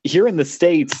stuff. Here in the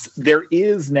States, there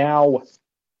is now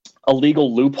a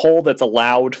legal loophole that's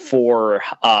allowed for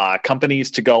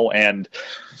companies to go and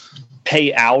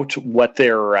pay out what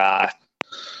their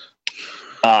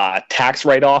tax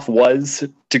write-off was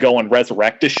to go and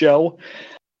resurrect a show.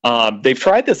 They've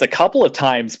tried this a couple of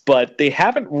times, but they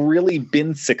haven't really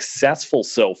been successful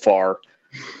so far.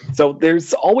 So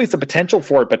there's always a potential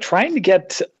for it, but trying to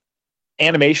get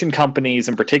animation companies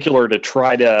in particular to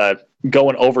try to go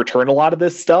and overturn a lot of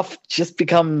this stuff just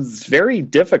becomes very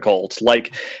difficult.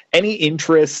 Like any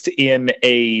interest in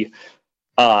a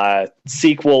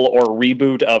sequel or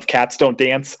reboot of Cats Don't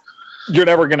Dance, you're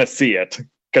never going to see it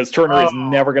because Turner is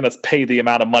never going to pay the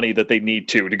amount of money that they need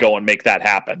to go and make that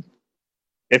happen.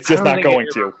 It's just not going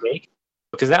to.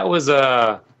 Because that was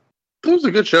a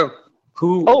good show.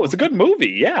 Oh, it's a good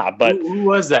movie, yeah. But who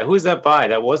was that? Who was that by?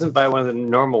 That wasn't by one of the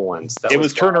normal ones. It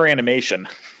was Turner Animation.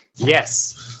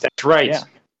 Yes, that's right.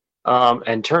 Yeah.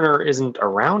 And Turner isn't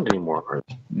around anymore.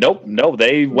 Nope. No,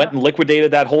 they went and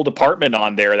liquidated that whole department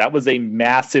on there. That was a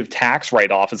massive tax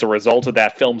write-off as a result of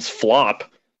that film's flop.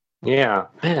 Yeah,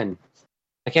 man.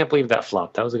 I can't believe that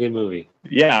flopped. That was a good movie.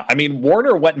 Yeah, I mean,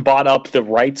 Warner went and bought up the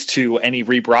rights to any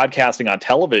rebroadcasting on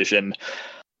television,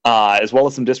 as well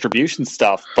as some distribution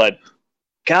stuff, but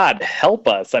God help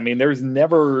us. I mean,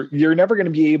 you're never going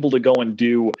to be able to go and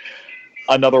do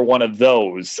another one of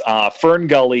those. Fern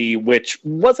Gully, which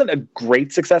wasn't a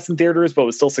great success in theaters, but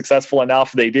was still successful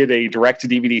enough. They did a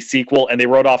direct-to-DVD sequel, and they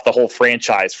wrote off the whole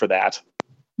franchise for that.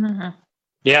 Mm-hmm.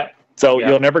 Yeah. So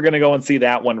you're never going to go and see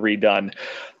that one redone.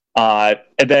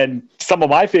 And then some of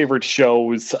my favorite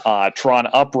shows, Tron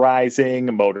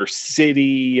Uprising, Motor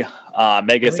City,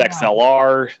 Megas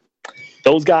XLR.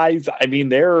 Those guys, I mean,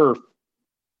 they're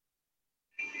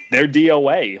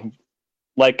DOA.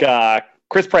 Like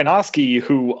Chris Prynoski,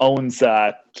 who owns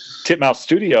Titmouse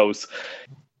Studios,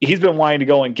 he's been wanting to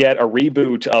go and get a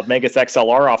reboot of Megas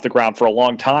XLR off the ground for a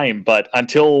long time, but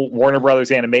until Warner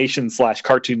Brothers Animation /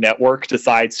 Cartoon Network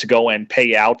decides to go and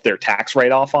pay out their tax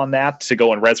write-off on that to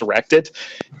go and resurrect it,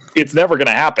 it's never going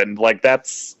to happen. Like,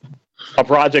 that's a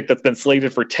project that's been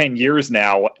slated for 10 years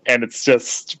now, and it's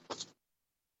just...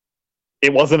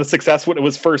 It wasn't a success when it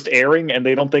was first airing, and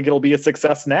they don't think it'll be a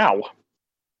success now.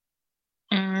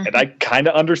 And I kind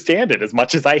of understand it, as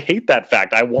much as I hate that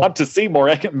fact. I want to see more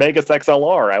Megas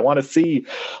XLR. I want to see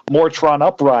more Tron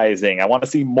Uprising. I want to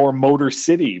see more Motor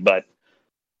City, but...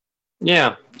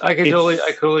 Yeah, I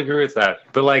totally agree with that.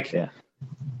 But, like... Yeah.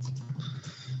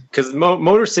 Because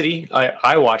Motor City,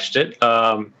 I watched it,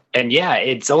 and yeah,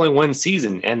 it's only one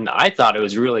season, and I thought it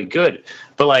was really good.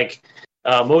 But, like,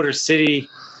 Motor City...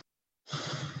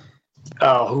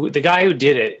 the guy who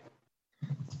did it...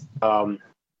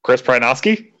 Chris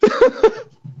Prynoski?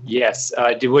 Yes.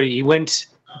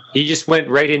 He just went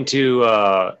right into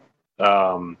God,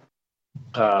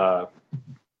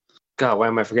 why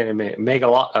am I forgetting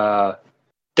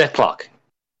Death Clock.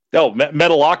 Oh,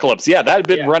 Metalocalypse. Yeah, that had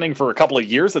been running for a couple of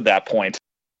years at that point.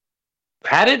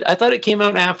 Had it? I thought it came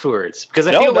out afterwards. Because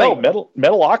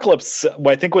Metalocalypse,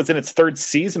 I think, was in its third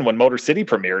season when Motor City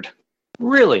premiered.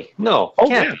 Really? No. Oh,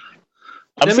 yeah.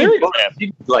 I'm serious,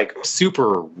 man. Like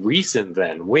super recent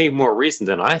then, way more recent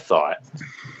than I thought.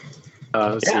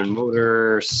 Let's see,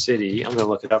 Motor City. I'm gonna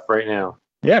look it up right now.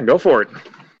 Yeah, go for it.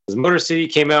 Motor City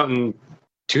came out in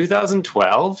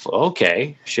 2012.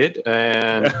 Okay, shit.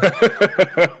 And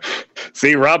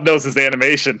see, Rob knows his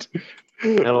animation.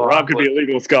 Rob could be a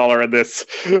legal scholar in this.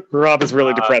 Rob is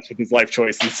really depressed with his life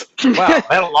choices. Wow,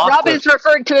 Rob is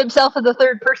referring to himself in the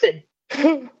third person.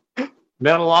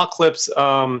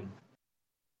 Metalocalypse.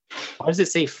 Why does it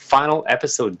say final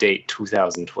episode date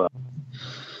 2012?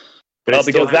 Well,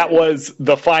 because that was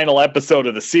the final episode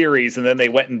of the series, and then they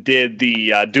went and did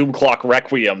the Doom Clock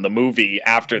Requiem, the movie,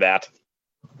 after that.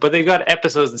 But they got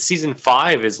episodes. Season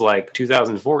 5 is like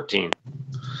 2014.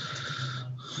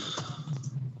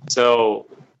 So,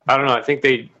 I don't know. I think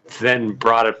they then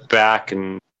brought it back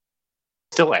and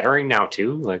still airing now,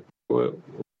 too. Like, well,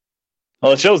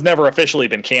 the show's never officially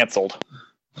been canceled.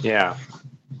 Yeah.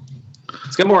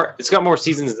 It's got more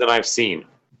seasons than I've seen.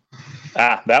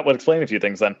 That would explain a few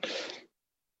things then.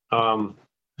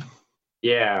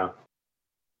 Yeah.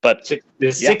 But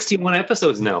there's 61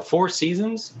 episodes now, 4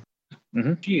 seasons.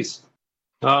 Mm-hmm. Jeez.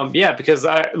 Yeah, because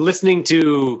listening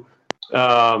to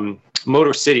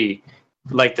Motor City,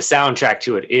 like the soundtrack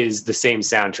to it is the same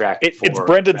soundtrack. It's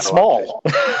Brendan Small.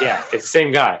 Yeah, it's the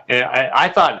same guy. And I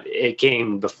thought it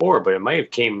came before, but it might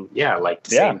have came, like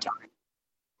the same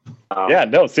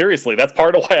time. No, seriously, that's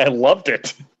part of why I loved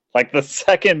it. Like the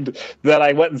second that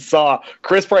I went and saw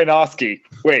Chris Prynowski,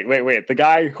 wait, the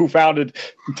guy who founded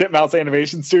Titmouse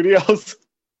Animation Studios,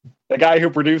 the guy who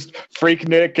produced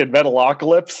Freaknik and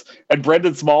Metalocalypse, and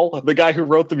Brendan Small, the guy who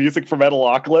wrote the music for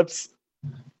Metalocalypse,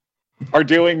 are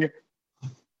doing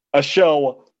a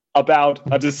show about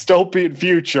a dystopian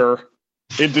future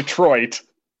in Detroit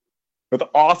with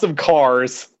awesome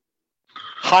cars,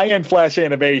 high-end flash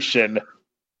animation,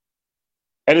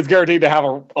 and it's guaranteed to have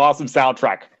an awesome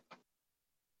soundtrack.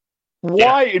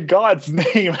 Why in God's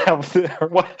name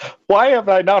why have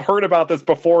I not heard about this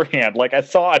beforehand? Like, I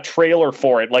saw a trailer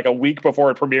for it like a week before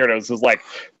it premiered. It was like,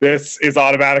 this is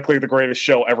automatically the greatest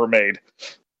show ever made.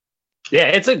 Yeah,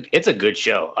 it's a good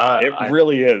show. It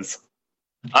really is.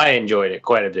 I enjoyed it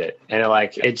quite a bit, and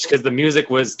it's because the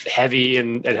music was heavy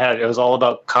and it was all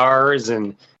about cars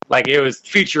and like it was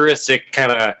futuristic,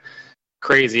 kind of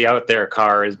crazy out there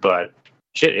cars, but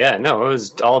shit, yeah, no, it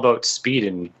was all about speed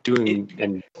and doing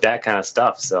and that kind of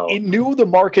stuff. So it knew the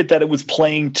market that it was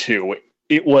playing to.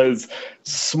 It was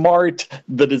smart.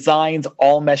 The designs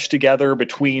all meshed together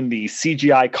between the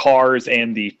CGI cars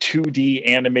and the 2D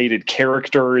animated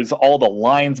characters. All the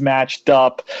lines matched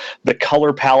up. The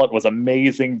color palette was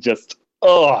amazing. Just,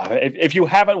 if you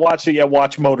haven't watched it yet,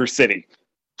 watch Motor City.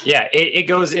 Yeah, it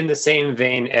goes in the same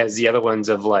vein as the other ones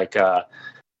of like Mega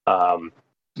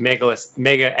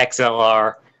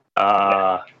XLR.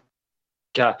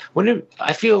 God,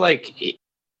 I feel like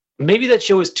maybe that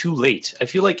show is too late. I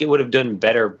feel like it would have done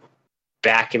better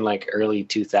back in like early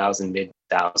 2000, mid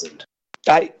 2000.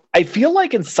 I feel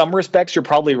like in some respects you're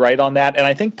probably right on that, and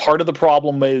I think part of the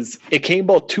problem is it came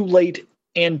both too late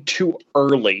and too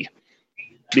early.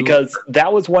 Because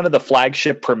that was one of the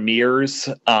flagship premieres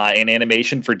in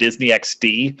animation for Disney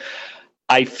XD.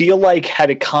 I feel like had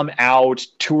it come out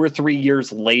 2 or 3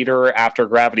 years later after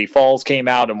Gravity Falls came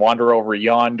out and Wander Over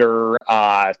Yonder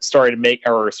started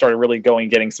really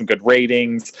getting some good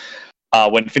ratings.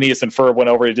 When Phineas and Ferb went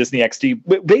over to Disney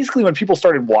XD, basically when people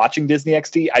started watching Disney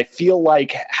XD, I feel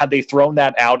like had they thrown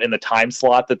that out in the time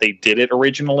slot that they did it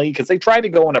originally, because they tried to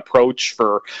go an approach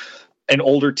for an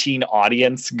older teen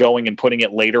audience going and putting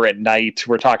it later at night.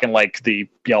 We're talking like the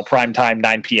primetime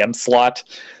 9 p.m. slot.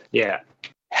 Yeah.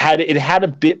 Had it had a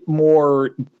bit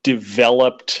more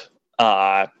developed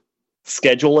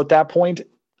schedule at that point,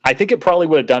 I think it probably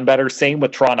would have done better. Same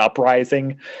with Tron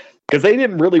Uprising, because they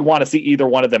didn't really want to see either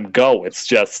one of them go. It's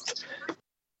just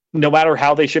no matter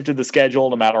how they shifted the schedule,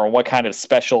 no matter what kind of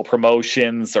special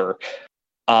promotions or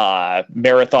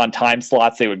marathon time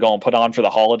slots they would go and put on for the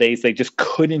holidays, they just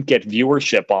couldn't get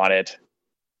viewership on it.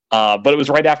 But it was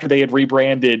right after they had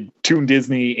rebranded Toon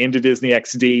Disney into Disney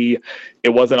XD. It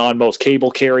wasn't on most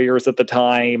cable carriers at the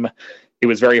time. It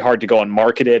was very hard to go and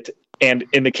market it. And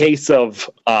in the case of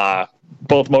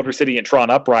both Motor City and Tron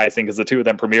Uprising, because the two of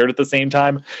them premiered at the same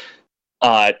time,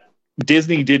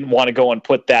 Disney didn't want to go and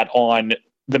put that on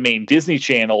the main Disney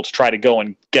Channel to try to go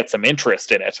and get some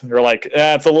interest in it. They're like,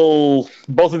 it's a little,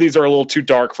 both of these are a little too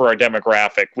dark for our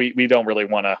demographic. We don't really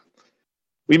want to.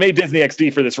 We made Disney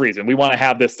XD for this reason. We want to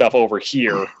have this stuff over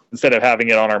here instead of having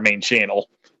it on our main channel.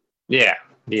 Yeah.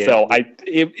 So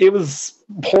it was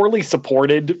poorly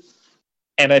supported,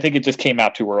 and I think it just came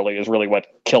out too early is really what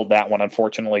killed that one,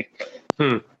 unfortunately.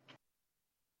 No,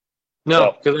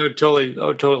 because I would totally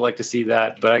like to see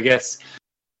that, but I guess,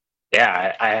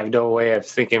 yeah, I have no way of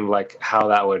thinking like how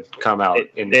that would come out.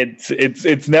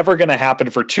 It's never going to happen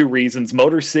for two reasons.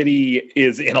 Motor City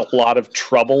is in a lot of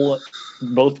trouble,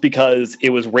 both because it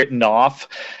was written off,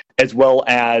 as well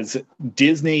as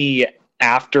Disney,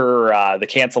 after the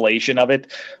cancellation of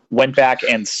it, went back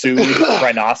and sued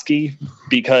Prynowski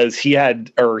because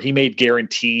he made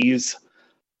guarantees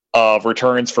of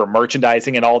returns for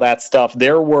merchandising and all that stuff.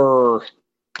 There were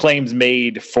claims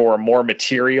made for more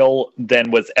material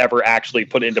than was ever actually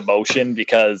put into motion,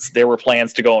 because there were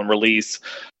plans to go and release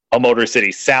a Motor City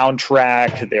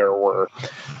soundtrack. There were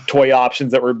toy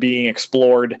options that were being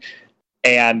explored,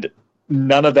 and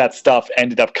none of that stuff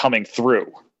ended up coming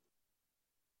through.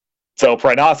 So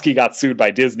Prynowski got sued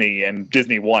by Disney, and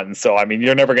Disney won. So, I mean,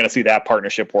 you're never going to see that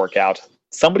partnership work out.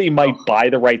 Somebody might buy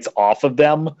the rights off of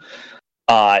them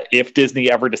if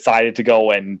Disney ever decided to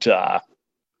go and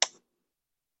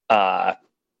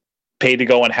pay to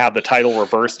go and have the title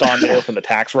reversed on there from the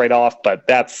tax write-off, but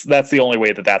that's the only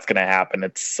way that's going to happen.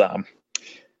 It's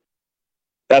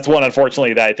That's one,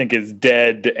 unfortunately, that I think is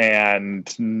dead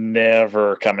and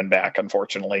never coming back,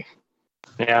 unfortunately.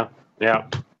 Yeah.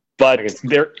 But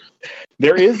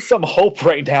there is some hope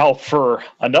right now for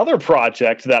another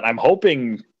project that I'm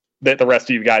hoping that the rest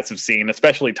of you guys have seen,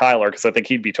 especially Tyler, because I think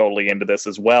he'd be totally into this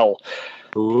as well.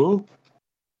 Ooh.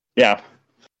 Yeah.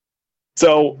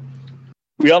 So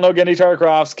we all know Genndy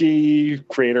Tartakovsky,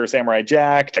 creator of Samurai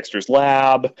Jack, Dexter's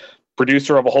Lab,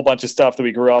 producer of a whole bunch of stuff that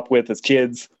we grew up with as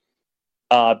kids.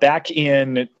 Back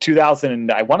in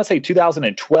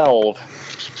 2012,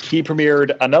 he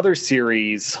premiered another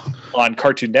series on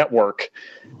Cartoon Network,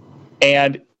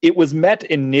 and it was met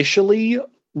initially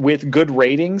with good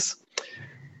ratings,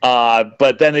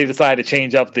 but then they decided to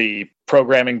change up the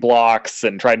programming blocks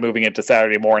and tried moving it to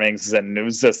Saturday mornings, and it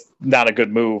was just not a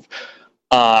good move.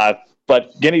 But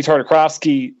Genndy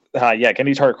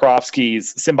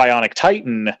Tartakovsky's Symbionic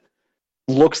Titan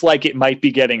looks like it might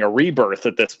be getting a rebirth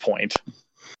at this point.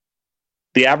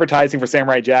 The advertising for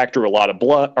Samurai Jack grew with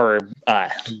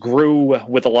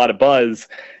a lot of buzz,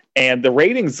 and the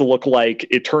ratings look like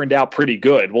it turned out pretty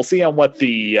good. We'll see on what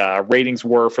the ratings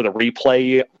were for the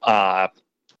replay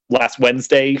last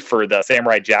Wednesday for the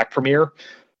Samurai Jack premiere.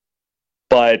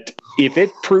 But if it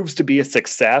proves to be a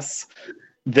success,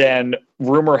 then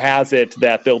rumor has it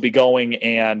that they'll be going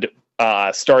and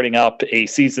starting up a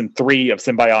season 3 of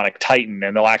Symbionic Titan,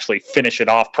 and they'll actually finish it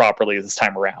off properly this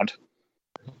time around.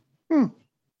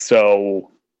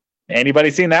 So, anybody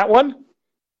seen that one?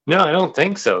 No, I don't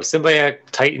think so. Symbionic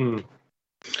Titan.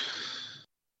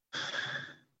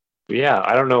 Yeah,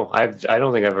 I don't know. I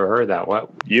don't think I've ever heard that.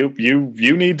 What you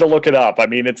need to look it up. I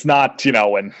mean, it's not,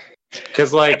 and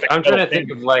because I'm trying to think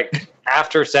of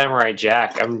after Samurai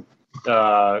Jack,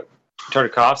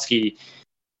 Tartakovsky.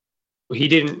 He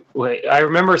didn't. I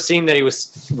remember seeing that he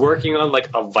was working on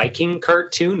a Viking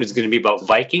cartoon. It's going to be about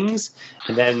Vikings,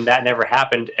 and then that never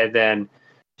happened. And then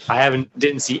I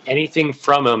didn't see anything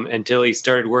from him until he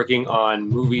started working on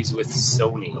movies with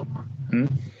Sony.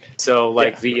 Mm-hmm. So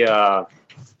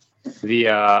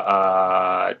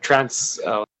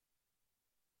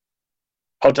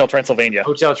Hotel Transylvania.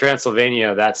 Hotel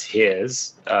Transylvania. That's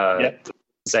his. The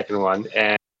second one.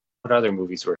 And what other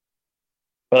movies were?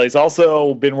 Well, he's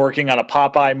also been working on a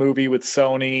Popeye movie with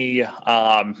Sony.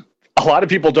 A lot of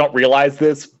people don't realize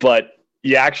this, but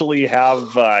you actually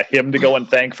have him to go and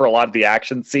thank for a lot of the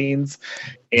action scenes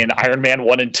in Iron Man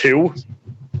 1 and 2.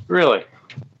 Really?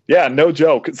 Yeah, no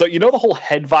joke. So the whole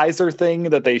head visor thing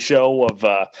that they show of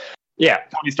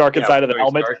Tony Stark inside of the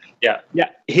helmet? Stark. Yeah.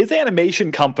 His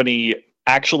animation company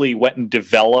actually went and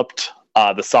developed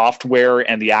the software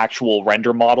and the actual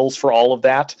render models for all of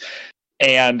that.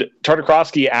 And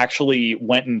Tartakovsky actually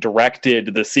went and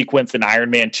directed the sequence in Iron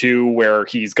Man 2 where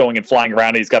he's going and flying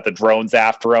around and he's got the drones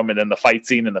after him, and then the fight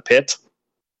scene in the pit.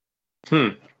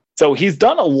 So he's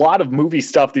done a lot of movie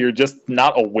stuff that you're just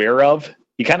not aware of.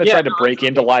 He kind of tried to break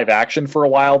into live action for a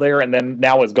while there, and then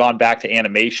now has gone back to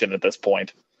animation at this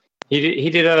point. He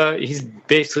did a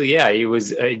bunch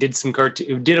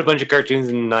of cartoons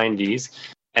in the 90s,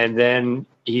 and then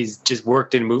he's just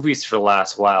worked in movies for the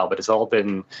last while, but it's all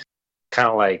been kind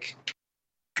of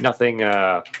nothing.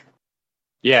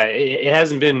 It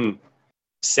hasn't been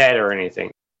said or anything.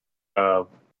 What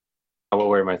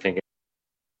word am I thinking?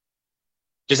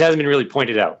 Just hasn't been really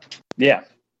pointed out. Yeah.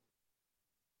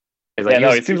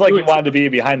 It seems like he wanted to be a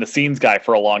behind the scenes guy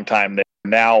for a long time.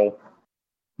 Now,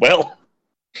 well.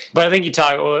 But I think you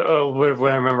talk.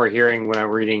 What I remember hearing when I'm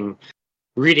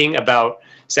reading about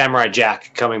Samurai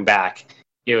Jack coming back,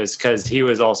 it was because he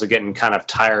was also getting kind of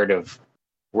tired of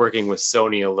working with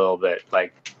Sony a little bit,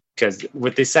 because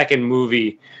with the second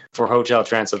movie for Hotel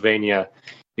Transylvania,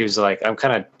 he was like, I'm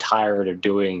kind of tired of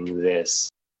doing this,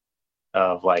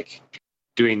 of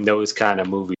doing those kind of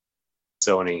movies with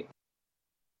Sony,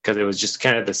 because it was just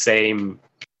kind of the same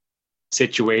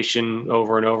situation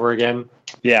over and over again.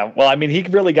 Yeah, well, I mean, he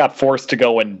really got forced to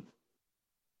go and,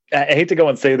 I hate to go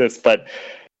and say this, but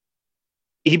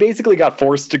he basically got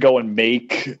forced to go and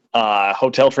make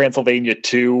Hotel Transylvania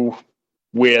 2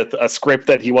 with a script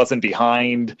that he wasn't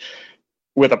behind,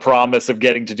 with a promise of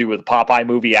getting to do with the Popeye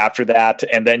movie after that.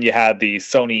 And then you had the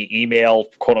Sony email,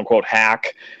 quote unquote,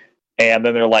 hack. And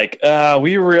then they're like,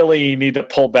 we really need to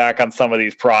pull back on some of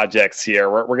these projects here.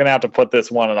 We're going to have to put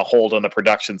this one on a hold on the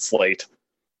production slate.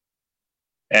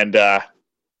 And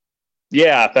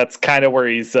that's kind of where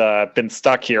he's been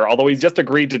stuck here. Although he's just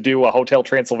agreed to do a Hotel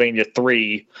Transylvania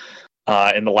 3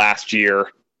 in the last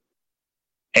year.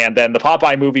 And then the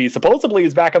Popeye movie supposedly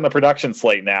is back on the production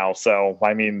slate now. So,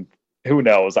 I mean, who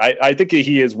knows? I think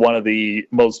he is one of the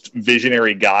most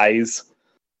visionary guys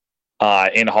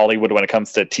in Hollywood when it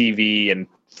comes to TV and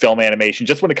film animation,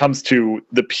 just when it comes to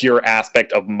the pure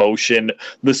aspect of motion,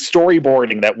 the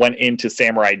storyboarding that went into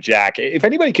Samurai Jack. If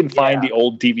anybody can find the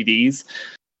old DVDs,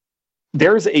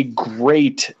 there's a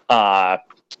great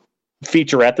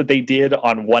featurette that they did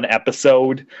on one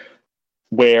episode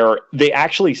where they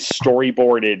actually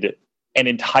storyboarded an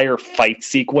entire fight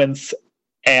sequence,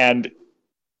 and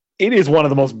it is one of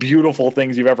the most beautiful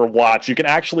things you've ever watched. You can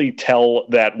actually tell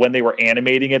that when they were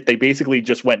animating it, they basically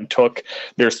just went and took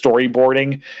their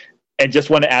storyboarding and just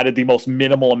went and added the most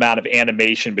minimal amount of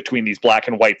animation between these black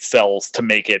and white cells to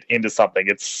make it into something.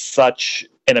 It's such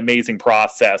an amazing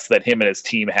process that him and his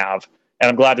team have. And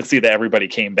I'm glad to see that everybody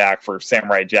came back for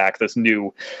Samurai Jack, this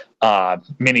new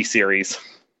miniseries.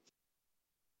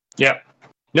 Yeah.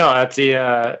 No, that's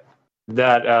the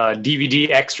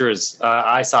DVD extras.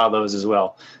 I saw those as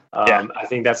well. I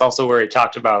think that's also where he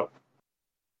talked about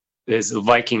his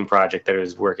Viking project that he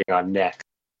was working on next.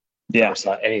 Yeah. Never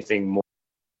saw anything more.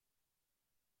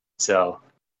 So,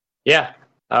 yeah.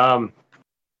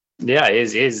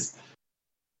 He's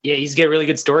get really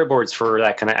good storyboards for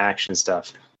that kind of action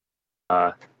stuff.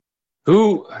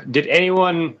 Who did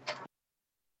anyone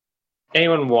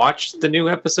watch the new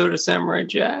episode of Samurai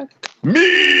Jack?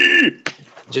 Me!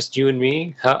 Just you and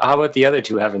me? How about the other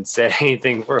two haven't said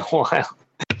anything for a while?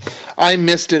 I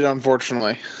missed it,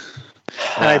 unfortunately.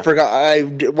 And I forgot. I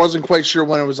wasn't quite sure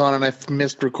when it was on, and I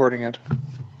missed recording it.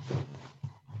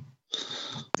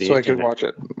 So I could watch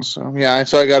it. So yeah, I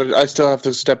still have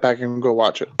to step back and go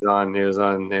watch it. It was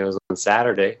on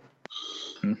Saturday.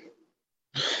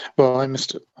 Well, I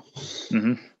missed it.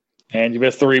 Mm-hmm. And you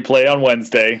missed the replay on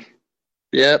Wednesday.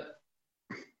 Yep.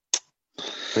 I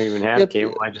don't even have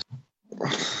cable. I just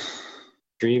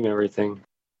stream everything.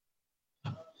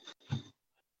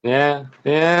 Yeah.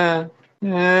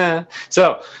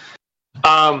 So,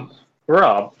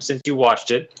 Rob, since you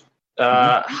watched it,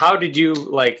 how did you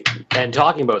like? And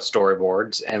talking about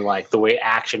storyboards and like the way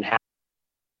action happens,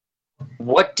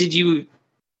 what did you?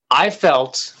 I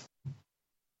felt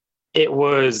it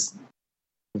was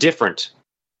different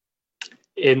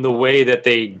in the way that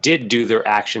they did do their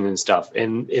action and stuff,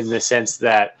 in the sense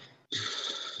that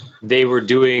they were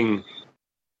doing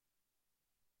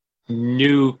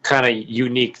new kind of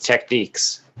unique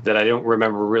techniques that I don't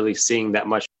remember really seeing that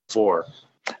much before.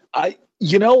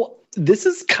 This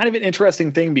is kind of an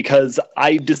interesting thing because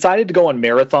I decided to go and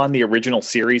marathon the original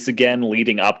series again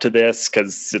leading up to this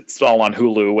because it's all on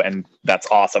Hulu and that's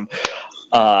awesome.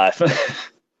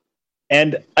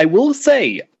 And I will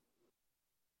say,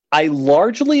 I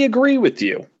largely agree with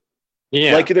you.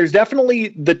 Yeah. Like, there's definitely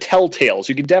the telltales.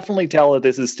 You can definitely tell that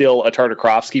this is still a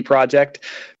Tartakovsky project.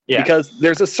 Yeah. Because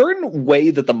there's a certain way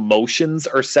that the motions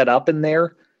are set up in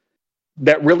there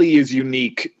that really is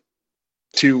unique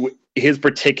to his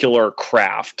particular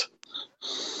craft.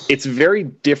 It's very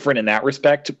different in that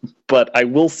respect, but I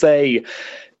will say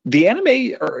the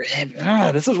anime,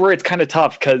 this is where it's kind of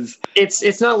tough because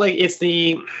it's not like it's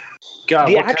the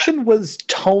action was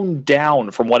toned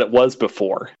down from what it was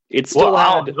before. It still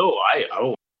I don't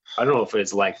know if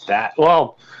it's like that.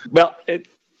 Well,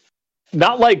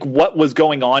 not like what was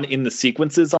going on in the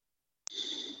sequences,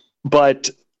 but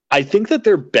I think that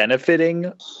they're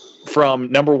benefiting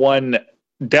from, number one,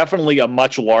 definitely a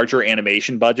much larger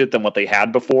animation budget than what they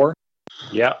had before.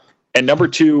 Yeah. And number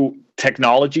two,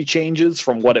 technology changes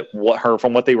from what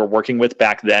they were working with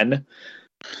back then.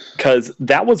 Because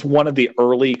that was one of the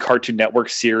early Cartoon Network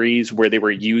series where they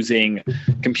were using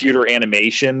computer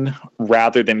animation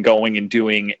rather than going and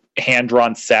doing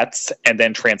hand-drawn sets and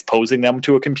then transposing them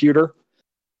to a computer.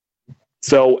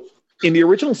 So in the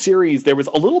original series, there was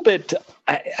a little bit,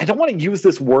 I don't want to use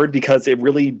this word because it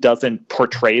really doesn't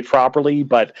portray it properly,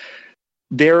 but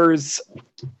there's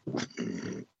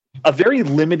a very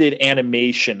limited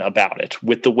animation about it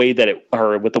with the way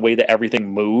that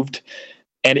everything moved.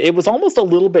 And it was almost a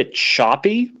little bit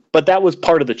choppy, but that was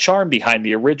part of the charm behind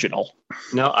the original.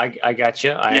 No, I got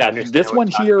you. I understand. This one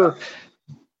here,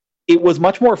 it was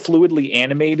much more fluidly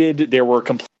animated. There were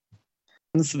complete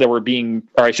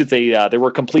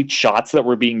shots that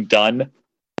were being done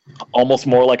almost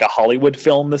more like a Hollywood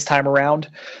film this time around.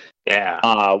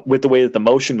 Yeah. With the way that the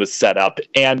motion was set up.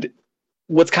 And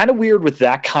what's kind of weird with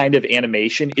that kind of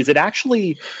animation is it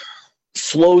actually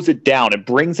slows it down. It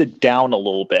brings it down a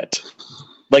little bit.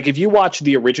 Like if you watch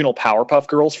the original Powerpuff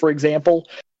Girls, for example,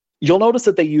 you'll notice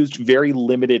that they used very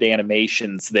limited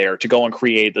animations there to go and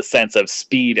create the sense of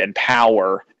speed and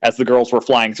power as the girls were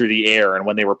flying through the air and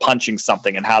when they were punching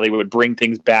something and how they would bring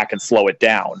things back and slow it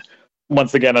down.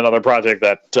 Once again, another project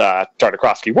that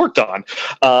Tartakovsky worked on.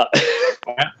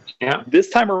 Yeah. This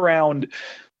time around,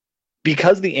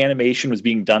 because the animation was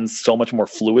being done so much more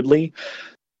fluidly,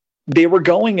 they were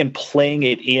going and playing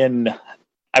it in,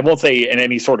 I won't say in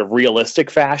any sort of realistic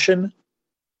fashion,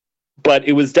 but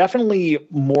it was definitely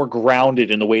more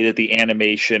grounded in the way that the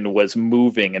animation was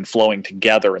moving and flowing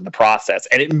together in the process.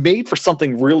 And it made for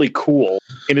something really cool.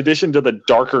 In addition to the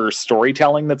darker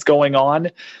storytelling that's going on,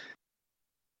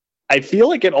 I feel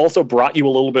like it also brought you a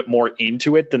little bit more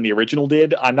into it than the original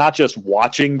did. I'm not just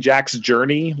watching Jack's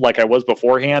journey like I was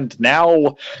beforehand.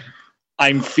 Now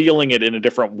I'm feeling it in a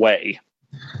different way.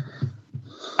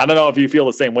 I don't know if you feel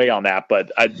the same way on that,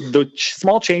 but the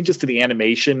small changes to the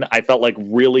animation, I felt like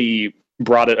really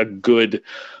brought it a good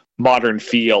modern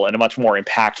feel and a much more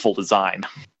impactful design.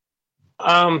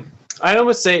 I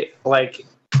almost say, like,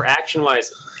 for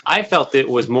action-wise, I felt it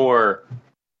was more,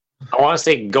 I want to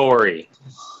say, gory.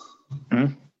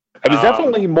 Mm-hmm. It was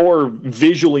definitely more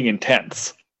visually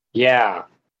intense. Yeah.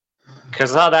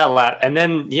 Because how that and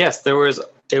then, yes, it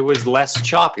was less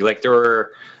choppy. Like, there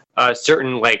were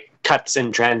certain, like, cuts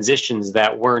and transitions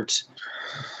that weren't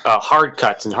hard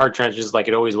cuts and hard transitions like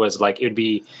it always was. Like, it would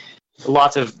be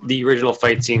lots of the original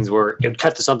fight scenes where it would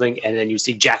cut to something and then you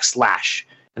see Jack slash,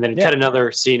 and then cut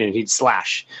another scene and he'd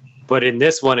slash. But in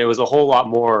this one, it was a whole lot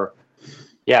more,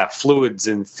 fluids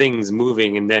and things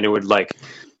moving, and then it would, like,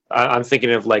 I'm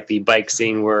thinking of, like, the bike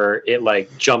scene where it,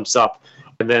 like, jumps up,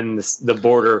 and then the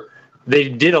border. They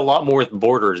did a lot more with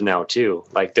borders now too.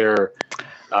 Like, they're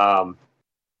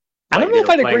I don't know if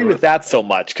I'd agree with that so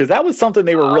much, because that was something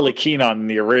they were really keen on in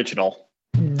the original.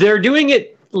 They're doing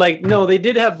it, like, no, they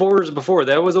did have borders before.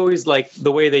 That was always, like,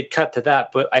 the way they'd cut to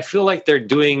that. But I feel like they're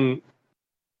doing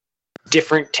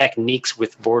different techniques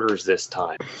with borders this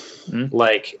time. Mm-hmm.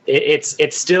 Like, it's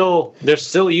still, they're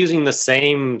still using the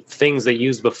same things they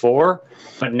used before,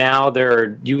 but now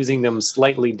they're using them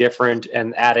slightly different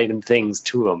and adding things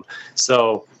to them.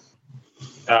 So,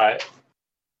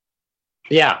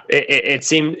 it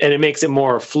seemed, and it makes it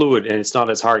more fluid, and it's not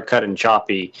as hard cut and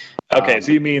choppy. Okay,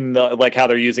 so you mean like how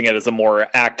they're using it as a more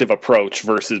active approach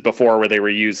versus before, where they were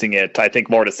using it, I think,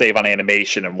 more to save on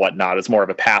animation and whatnot. It's more of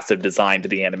a passive design to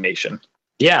the animation.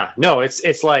 Yeah, no,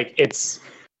 it's like it's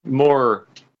more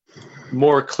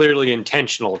clearly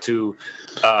intentional to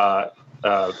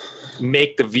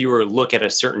make the viewer look at a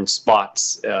certain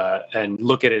spots and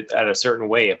look at it at a certain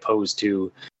way, opposed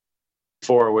to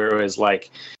before where it was like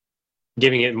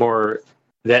giving it more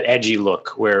that edgy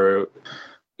look where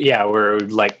it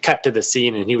would, like, cut to the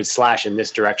scene and he would slash in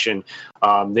this direction.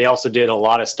 They also did a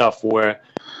lot of stuff where,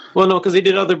 well, no, because they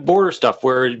did other border stuff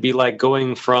where it'd be like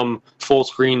going from full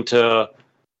screen to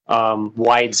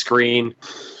widescreen,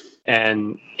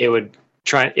 and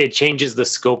it changes the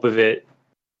scope of it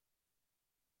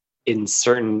in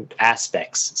certain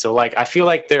aspects. So, like, I feel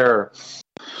like they're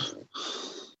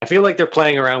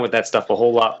playing around with that stuff a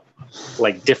whole lot,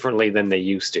 like, differently than they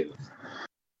used to.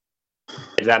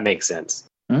 If that makes sense.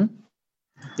 Mm-hmm.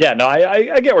 Yeah, no,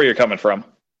 I get where you're coming from.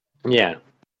 Yeah.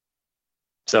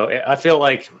 So I feel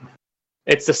like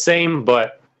it's the same,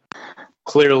 but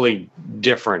clearly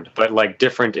different. But, like,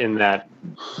 different in that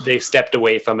they stepped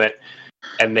away from it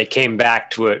and they came back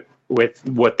to it with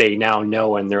what they now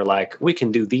know, and they're like, we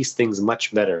can do these things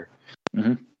much better.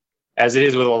 Mm-hmm. As it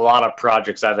is with a lot of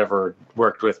projects I've ever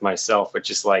worked with myself, which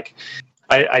is like,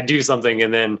 I do something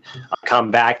and then I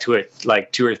come back to it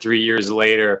like 2 or 3 years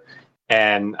later,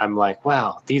 and I'm like,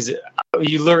 wow,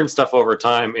 you learn stuff over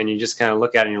time, and you just kind of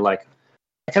look at it and you're like,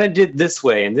 I kind of did this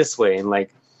way, and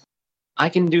like, I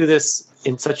can do this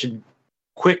in such a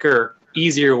quicker,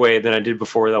 easier way than I did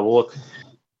before that will look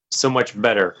so much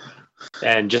better.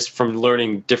 And just from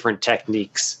learning different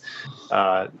techniques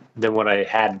than what I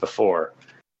had before.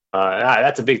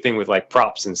 That's a big thing with, like,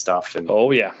 props and stuff. And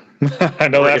oh yeah, I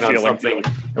know that feeling.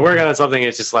 Working on something,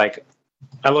 it's just like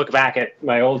I look back at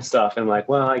my old stuff and, like,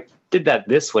 well, I did that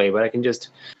this way, but I can just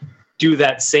do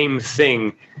that same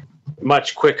thing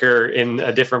much quicker in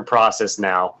a different process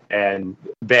now and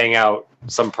bang out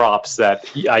some props that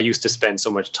I used to spend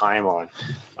so much time on,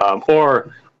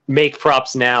 or make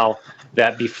props now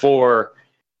that before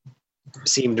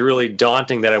seemed really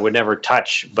daunting that I would never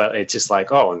touch, but it's just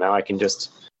like, oh, now I can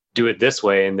just do it this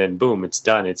way, and then boom, it's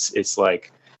done. It's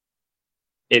like,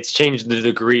 it's changed the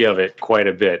degree of it quite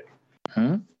a bit.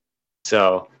 Hmm?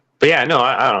 So, but yeah, no,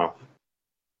 I don't know.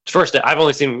 First, I've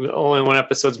only one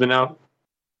episode's been out.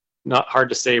 Not hard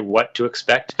to say what to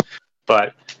expect,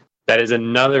 but that is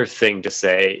another thing to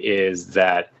say is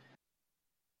that,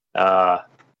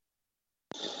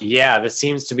 this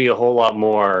seems to be a whole lot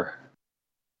more,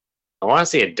 I want to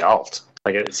say adult.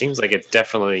 Like, it seems like it's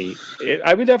definitely...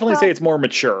 I would definitely say it's more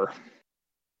mature.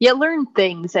 You learn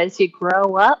things as you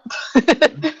grow up.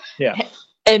 Yeah.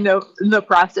 in the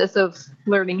process of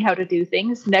learning how to do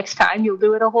things, next time you'll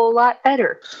do it a whole lot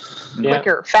better,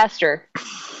 quicker, faster.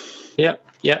 Yep.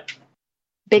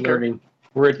 Bigger. Learning.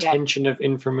 Retention of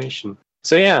information.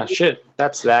 So yeah, shit.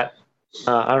 That's that.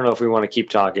 I don't know if we want to keep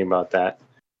talking about that.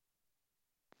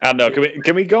 I don't know.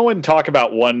 Can we go and talk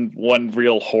about one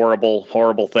real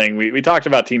horrible thing? We talked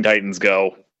about Teen Titans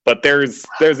Go, but there's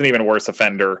an even worse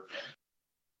offender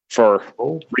for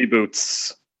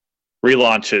reboots,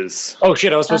 relaunches. Oh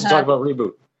shit! I was supposed to talk about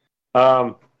Reboot.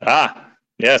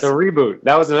 Yes. So Reboot.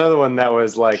 That was another one that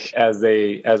was like, as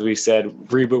we said,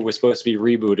 Reboot was supposed to be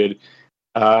rebooted.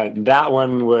 That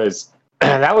one was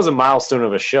that was a milestone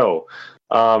of a show.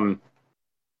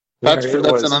 That's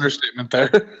an understatement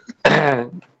there.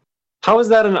 How is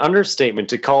that an understatement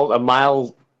to call it a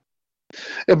mild?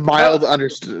 Never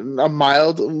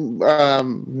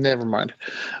mind.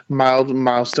 Mild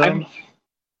milestone.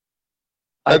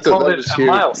 I call it a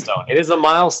milestone. It is a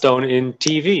milestone in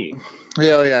TV.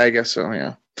 Yeah, I guess so.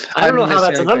 Yeah. I don't know how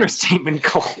that's an understatement,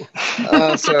 Cole.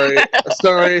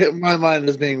 Sorry, my mind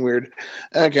is being weird.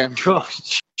 Okay.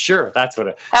 Sure, that's what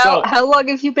it. How long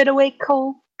have you been awake,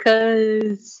 Cole?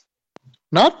 Cause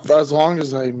not as long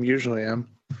as I usually am.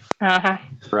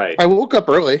 Right. I woke up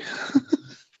early.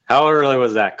 How early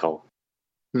was that, Cole?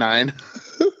 9.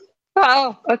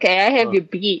 Oh, okay. I have you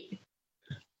beat.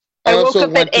 I woke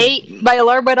up at 8. My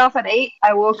alarm went off at 8.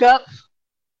 I woke up.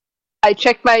 I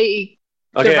checked my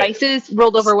devices,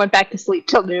 rolled over, went back to sleep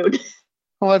till noon.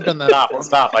 Oh, I've done that.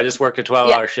 Stop. I just worked a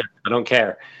 12-hour shift. I don't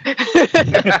care. Okay.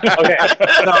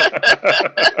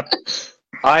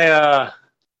 So,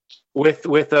 with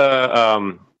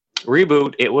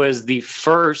Reboot, it was the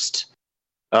first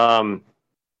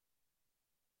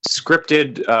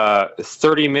scripted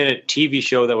 30-minute TV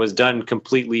show that was done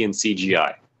completely in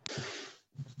CGI.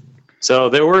 So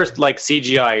there were like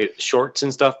CGI shorts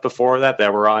and stuff before that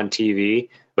were on TV,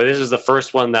 but this is the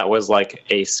first one that was like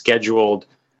a scheduled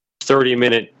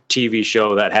 30-minute TV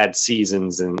show that had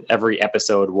seasons, and every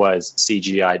episode was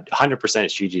CGI, 100%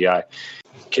 CGI.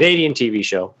 Canadian TV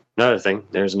show. Another thing.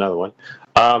 There's another one.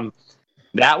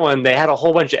 That one, they had a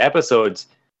whole bunch of episodes,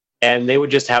 and they would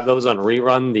just have those on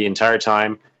rerun the entire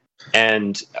time.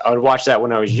 And I would watch that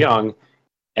when I was young,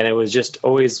 and it was just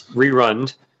always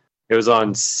rerunned. It was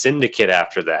on Syndicate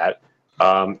after that,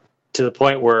 to the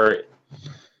point where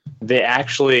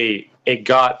it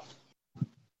got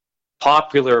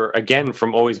popular again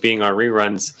from always being on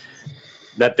reruns,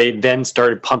 that they then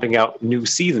started pumping out new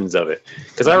seasons of it.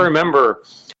 Because I remember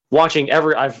watching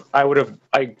I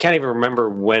can't even remember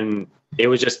when it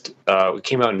was just it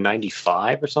came out in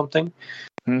 95 or something.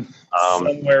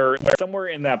 Somewhere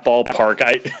in that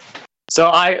ballpark. So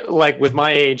I, like, with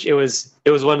my age, it was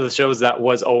one of the shows that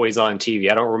was always on TV.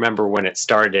 I don't remember when it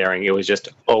started airing. It was just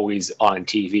always on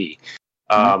TV.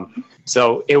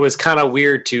 So it was kind of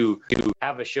weird to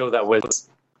have a show that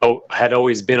had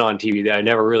always been on TV that I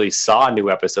never really saw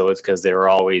new episodes because they were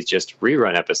always just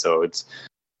rerun episodes.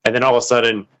 And then all of a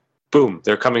sudden, boom,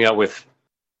 they're coming out with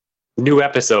new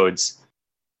episodes.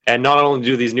 And not only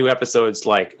do these new episodes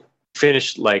start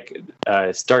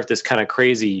this kind of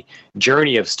crazy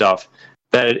journey of stuff,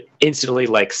 that it instantly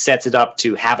sets it up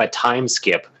to have a time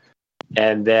skip,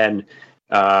 and then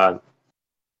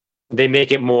they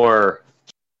make it more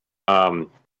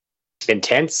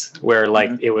intense, where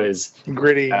it was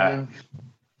gritty.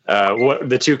 What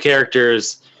the two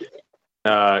characters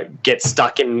get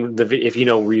stuck in if you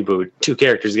know Reboot, two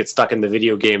characters get stuck in the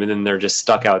video game, and then they're just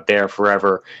stuck out there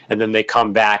forever, and then they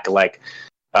come back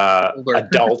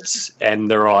adults, and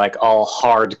they're all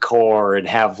hardcore and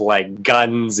have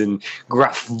guns and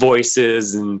gruff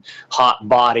voices and hot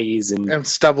bodies and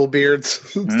stubble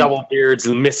beards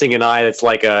and missing an eye that's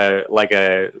like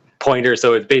a pointer.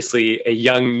 So it's basically a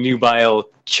young nubile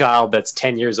child that's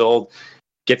 10 years old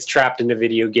gets trapped in a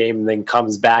video game and then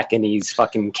comes back and he's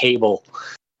fucking Cable.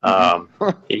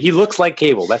 He looks like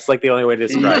Cable. That's the only way to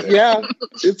describe it. Yeah,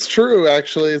 it's true.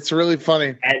 Actually, it's really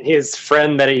funny. And his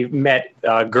friend that he met,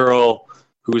 a girl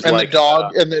who's the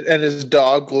dog, and his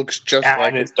dog looks just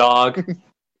like his dog,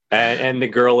 and the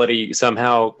girl that he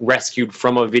somehow rescued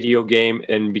from a video game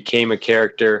and became a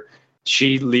character.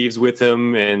 She leaves with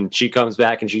him, and she comes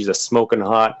back, and she's a smoking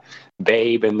hot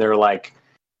babe, and they're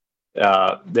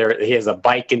he has a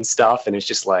bike and stuff, and it's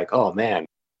just oh man.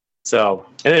 So,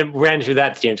 and then ran through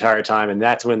that the entire time, and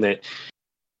that's when it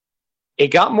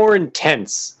got more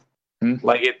intense.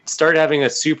 It started having a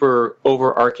super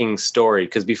overarching story,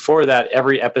 because before that,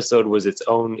 every episode was its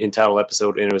own entitled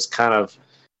episode, and it was kind of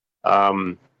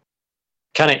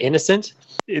innocent.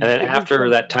 And then after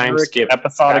that time skip,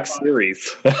 episodic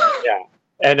series. Yeah,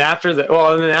 and after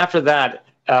that,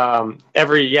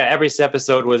 every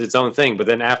episode was its own thing. But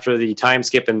then after the time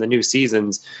skip and the new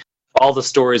seasons, all the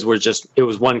stories were it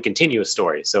was one continuous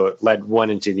story. So it led one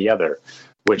into the other,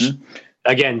 which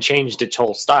again changed its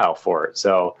whole style for it.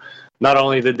 So not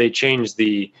only did they change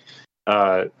the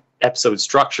episode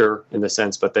structure in the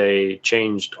sense, but they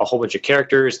changed a whole bunch of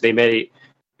characters. It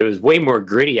was way more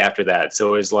gritty after that.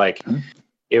 So it was like,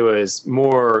 it was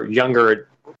more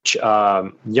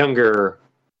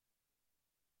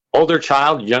older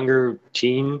child, younger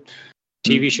teen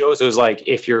TV shows. It was like,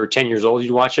 if you're 10 years old,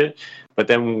 you'd watch it. But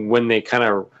then when they kind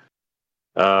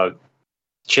of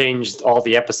changed all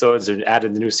the episodes and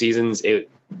added the new seasons, it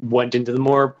went into the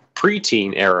more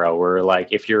preteen era where, like,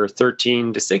 if you're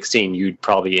 13 to 16, you'd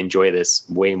probably enjoy this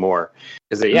way more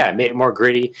because it made it more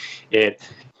gritty. It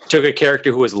took a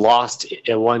character who was lost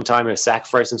at one time and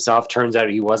sacrificed himself. Turns out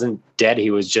he wasn't dead.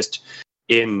 He was just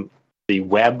in the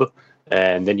web.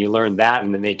 And then you learn that,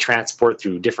 and then they transport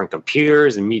through different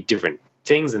computers and meet different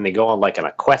things, and they go on like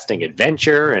a questing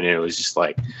adventure. And it was just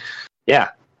like,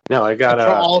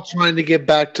 all trying to get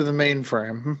back to the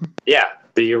mainframe. Yeah,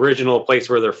 the original place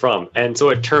where they're from. And so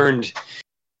it turned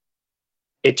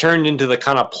into the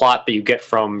kind of plot that you get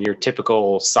from your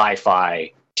typical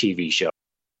sci-fi TV show.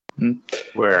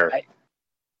 Where I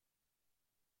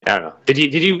don't know. Did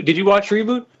you watch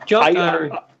Reboot,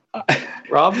 John?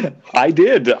 Rob? I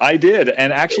did.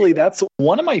 And actually that's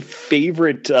one of my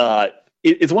favorite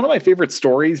it's one of my favorite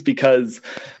stories because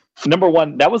number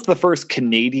one, that was the first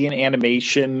Canadian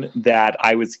animation that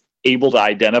I was able to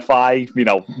identify,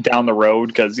 down the road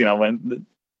because,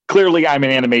 clearly I'm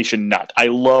an animation nut. I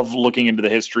love looking into the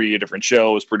history of different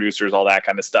shows, producers, all that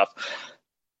kind of stuff.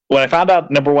 When I found out,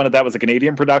 number one, that was a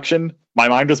Canadian production, my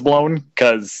mind was blown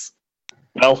because,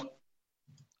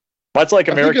 much like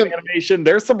American animation,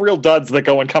 there's some real duds that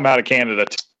go and come out of Canada.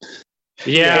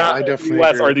 Yeah, I definitely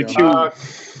US are the two.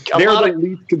 They're the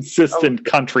least consistent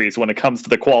countries when it comes to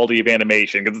the quality of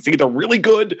animation because it's either really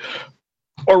good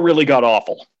or really god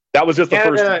awful. That was just the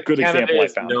first good example I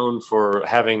found. Canada is known for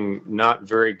having not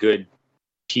very good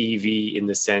TV in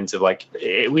the sense of like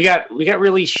we got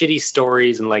really shitty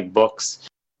stories and like books.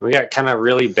 We got kind of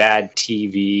really bad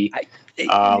TV.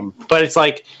 But it's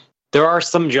like there are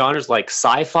some genres like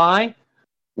sci-fi.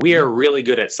 We are really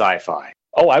good at sci-fi.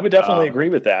 Oh, I would definitely agree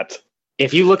with that.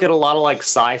 If you look at a lot of like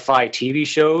sci-fi TV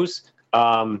shows,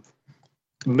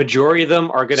 majority of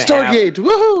them are going to have Stargate.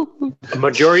 Woohoo!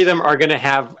 Majority of them are going to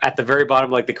have at the very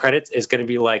bottom, like the credits, is going to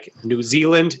be like New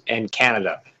Zealand and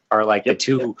Canada are like the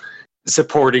two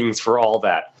supportings for all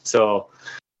that. So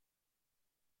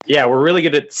yeah, we're really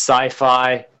good at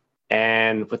sci-fi.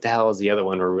 And what the hell is the other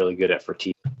one we're really good at for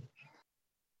TV?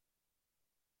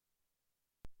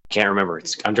 Can't remember.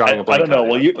 I'm drawing a blank. I don't know.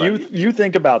 Well, you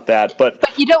think about that, but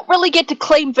you don't really get to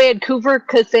claim Vancouver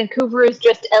because Vancouver is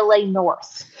just LA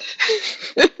North.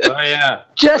 Oh yeah,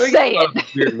 just saying.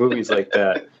 Weird movies like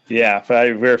that. Yeah,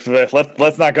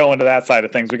 let's not go into that side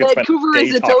of things. We can Vancouver spend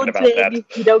is days its talking own about thing.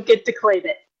 that. You don't get to claim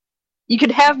it. You can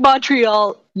have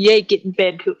Montreal. You ain't getting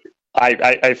Vancouver.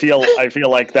 I feel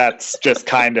like that's just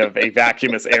kind of a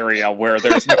vacuous area where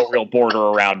there's no real border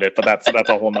around it, but that's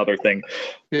a whole nother thing.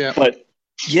 Yeah. But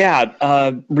yeah,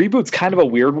 Reboot's kind of a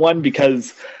weird one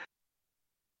because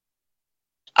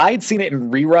I'd seen it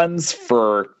in reruns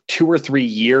for 2 or 3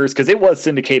 years because it was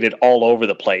syndicated all over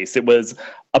the place. It was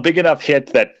a big enough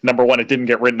hit that, number one, it didn't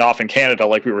get written off in Canada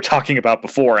like we were talking about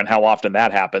before and how often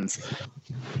that happens.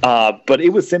 But it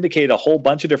was syndicated a whole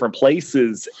bunch of different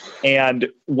places. And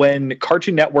when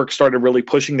Cartoon Network started really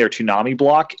pushing their Toonami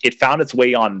block, it found its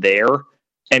way on there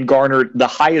and garnered the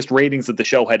highest ratings that the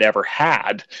show had ever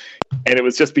had. And it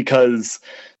was just because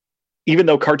even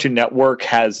though Cartoon Network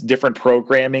has different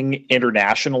programming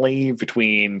internationally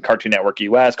between Cartoon Network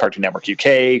US, Cartoon Network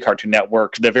UK, Cartoon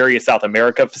Network, the various South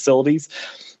America facilities,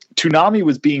 Toonami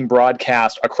was being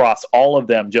broadcast across all of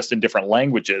them just in different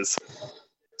languages.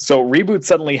 So Reboot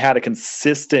suddenly had a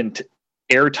consistent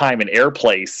airtime and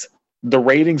airplace. The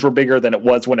ratings were bigger than it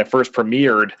was when it first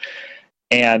premiered.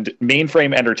 And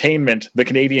Mainframe Entertainment, the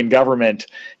Canadian government,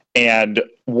 and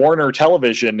Warner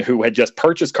Television, who had just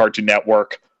purchased Cartoon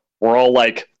Network, were all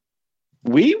like,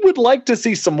 we would like to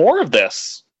see some more of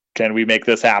this. Can we make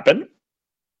this happen?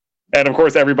 And of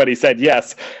course, everybody said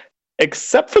yes,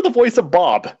 except for the voice of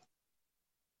Bob.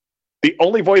 The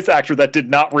only voice actor that did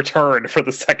not return for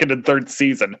the 2nd and 3rd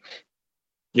season.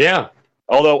 Yeah.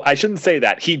 Although I shouldn't say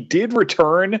that. He did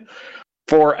return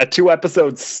for a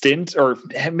 2-episode stint, or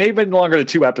maybe longer than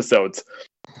 2 episodes.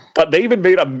 But they even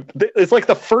made it's like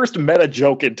the first meta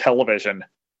joke in television.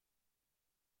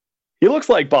 He looks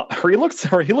like Bob, or he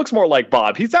looks more like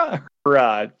Bob. He's not.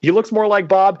 he looks more like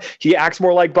Bob. He acts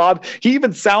more like Bob. He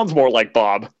even sounds more like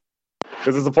Bob.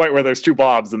 Because there's a point where there's two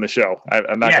Bobs in the show.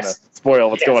 I'm not going to spoil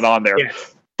what's going on there.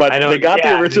 Yes. But they got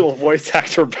the original voice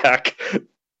actor back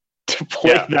to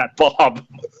play that Bob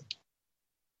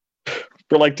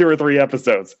for like 2 or 3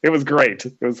 episodes. It was great.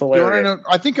 It was hilarious.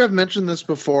 I think I've mentioned this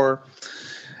before,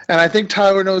 and I think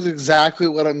Tyler knows exactly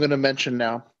what I'm going to mention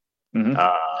now. Mm-hmm.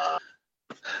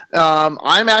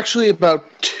 I'm actually about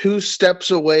 2 steps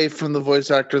away from the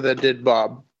voice actor that did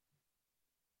Bob.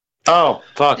 Oh,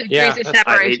 fuck. Yeah,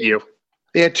 I hate you.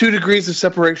 Yeah, 2 degrees of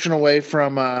separation away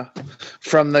from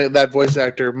that voice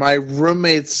actor. My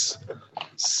roommate's,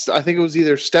 I think it was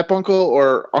either step uncle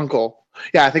or uncle.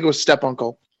 Yeah, I think it was step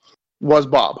uncle. Was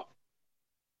Bob.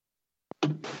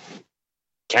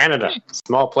 Canada,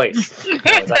 small place.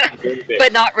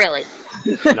 But not really.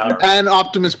 And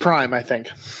Optimus Prime, I think.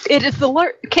 It is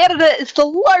Canada is the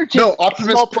largest. No,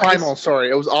 Optimus Primal. Sorry,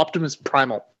 it was Optimus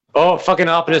Primal. Oh, fucking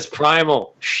Optimus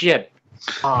Primal. Shit.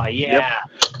 Oh, yeah.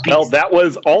 Yep. Well, that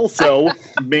was also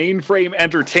Mainframe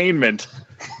Entertainment.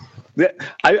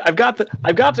 I've got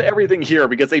to everything here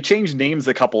because they changed names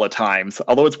a couple of times.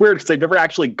 Although it's weird because they've never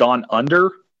actually gone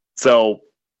under. So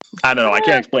I don't know. I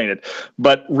can't explain it.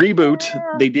 But Reboot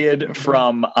they did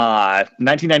from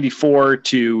 1994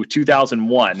 to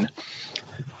 2001.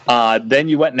 Then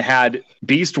you went and had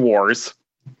Beast Wars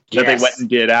that they went and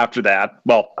did after that.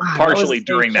 Well, partially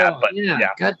during that, but yeah.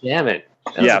 God damn it.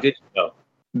 That was a good show.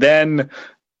 Then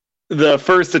the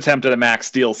first attempt at a Max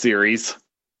Steel series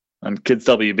on Kids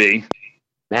WB.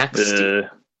 Max Steel.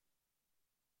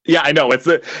 Yeah, I know.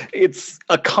 It's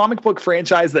a comic book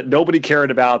franchise that nobody cared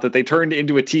about, that they turned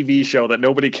into a TV show that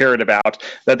nobody cared about,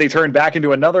 that they turned back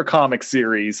into another comic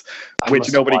series,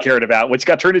 which nobody cared about, which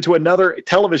got turned into another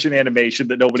television animation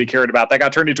that nobody cared about, that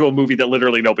got turned into a movie that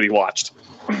literally nobody watched.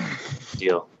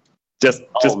 Deal. Just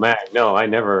man, no, I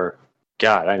never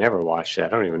watched it. I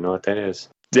don't even know what that is.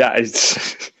 Yeah,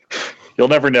 you'll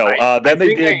never know. I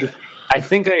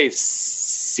think I've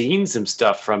seen some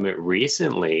stuff from it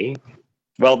recently.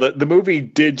 Well, the movie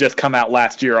did just come out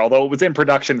last year, although it was in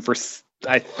production for,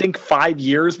 I think, 5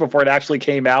 years before it actually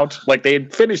came out. Like, they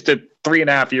had finished it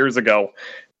 3.5 years ago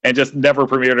and just never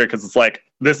premiered it because it's like,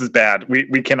 this is bad.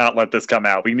 We cannot let this come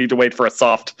out. We need to wait for a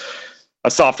soft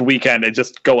weekend and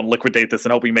just go and liquidate this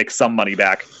and hope we make some money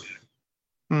back.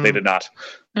 They did not.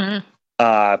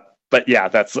 Mm-hmm. But yeah,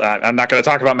 that's. I'm not going to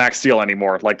talk about Max Steel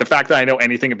anymore. Like, the fact that I know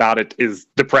anything about it is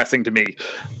depressing to me.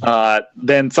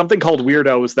 Then something called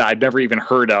Weirdos that I'd never even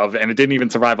heard of, and it didn't even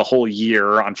survive a whole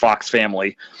year on Fox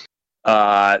Family.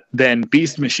 Then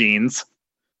Beast Machines,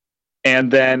 and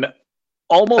then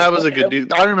almost. That was a good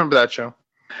dude. I remember that show.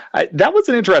 That was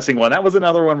an interesting one. That was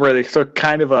another one where they took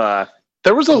kind of a.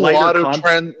 There was a lot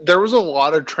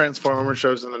of Transformer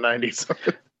shows in the 90s.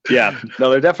 Yeah,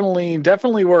 no, there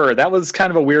definitely were. That was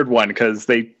kind of a weird one because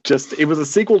it was a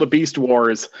sequel to Beast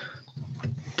Wars,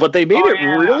 but they made it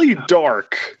really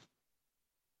dark.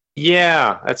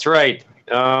 Yeah, that's right.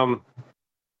 It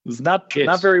was not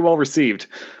very well received.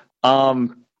 But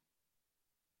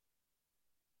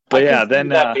yeah, then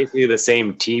basically the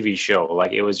same TV show.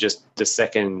 Like, it was just the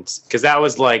second, because that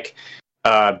was like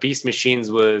Beast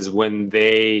Machines was when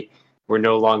they were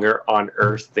no longer on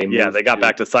Earth. They got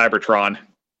back to Cybertron.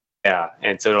 Yeah,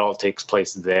 and so it all takes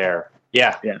place there.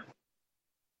 Yeah.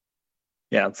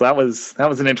 So that was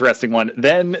an interesting one.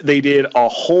 Then they did a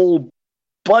whole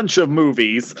bunch of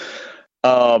movies,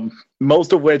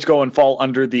 most of which go and fall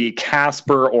under the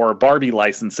Casper or Barbie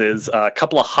licenses, a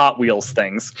couple of Hot Wheels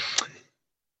things.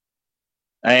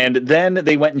 And then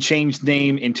they went and changed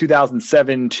name in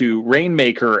 2007 to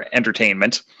Rainmaker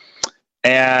Entertainment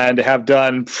and have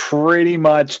done pretty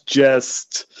much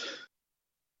just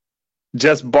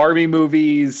Barbie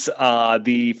movies,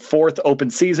 the 4th open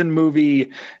season movie,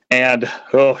 and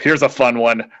here's a fun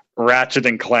one, Ratchet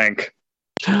and Clank.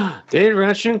 They did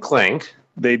Ratchet and Clank?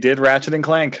 They did Ratchet and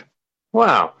Clank.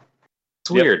 Wow.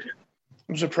 It's weird.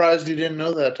 I'm surprised you didn't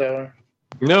know that, Tyler.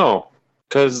 No,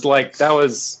 because, like, that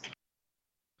was...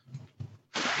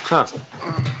 Huh.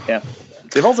 Yeah.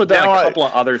 They've also done a couple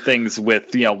of other things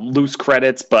with, loose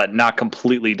credits, but not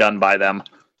completely done by them.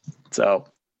 So,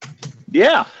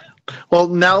 yeah. Well,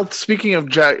 now speaking of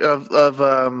Ratchet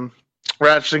and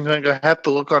Clank, I have to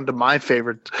look onto my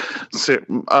favorite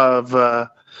of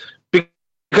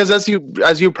because as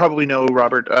you probably know,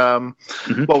 Robert,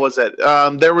 what was it?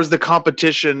 There was the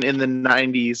competition in the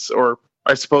 90s, or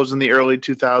I suppose in the early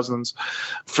 2000s,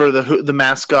 for the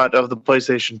mascot of the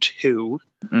PlayStation 2,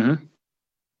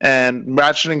 and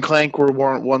Ratchet and Clank were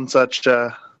one such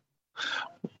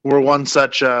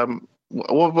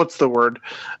what's the word?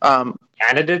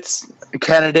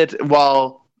 Candidate.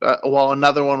 While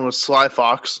another one was Sly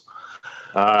Fox.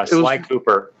 Sly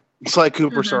Cooper.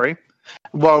 Sorry.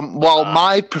 Well,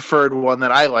 my preferred one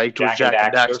that I liked was Jak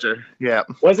and Daxter. Yeah.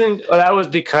 That was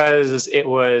because it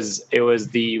was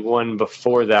the one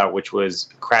before that, which was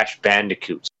Crash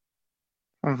Bandicoot.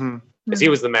 Mm-hmm. Because he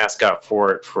was the mascot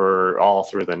for it for all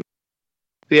through the.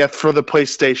 Yeah, for the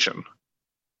PlayStation.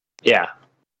 Yeah,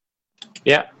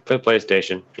 for the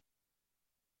PlayStation.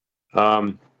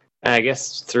 And I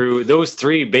guess through those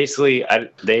three, basically,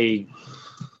 they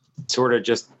sort of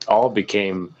just all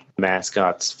became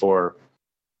mascots for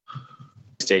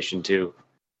PlayStation 2.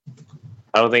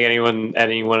 I don't think any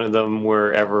one of them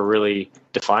were ever really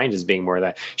defined as being more of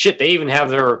that. Shit, they even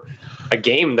have a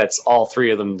game that's all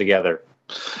three of them together.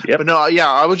 Yep. But no, yeah,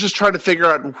 I was just trying to figure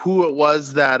out who it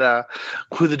was that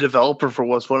who the developer for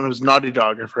was. One was Naughty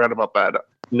Dog. I forgot about that.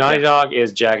 Naughty Dog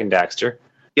is Jak and Daxter.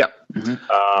 Yeah.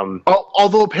 Mm-hmm.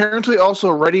 Although apparently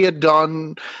also Ready at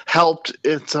Dawn helped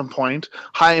at some point.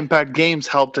 High Impact Games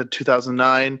helped in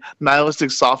 2009.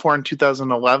 Nihilistic Software in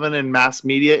 2011, and Mass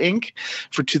Media Inc.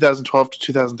 for 2012 to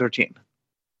 2013.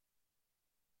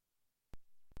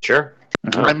 Sure.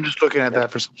 Mm-hmm. I'm just looking at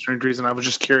that for some strange reason. I was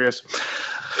just curious.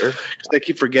 Sure. I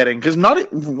keep forgetting because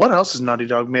what else is Naughty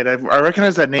Dog made? I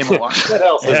recognize that name a lot. What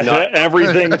else is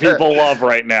everything people love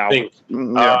right now?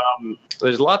 Yeah.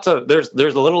 There's lots of there's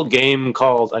a little game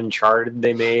called Uncharted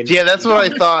they made. Yeah, that's what I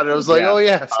thought. I was like, oh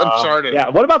yeah, it's Uncharted. Yeah.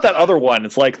 What about that other one?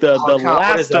 It's like the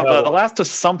last of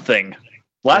something.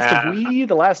 Last of We,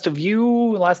 The Last of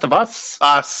You, Last of Us.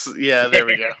 Us, yeah, there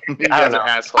we go. I don't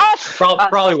know.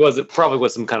 Probably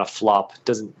was some kind of flop.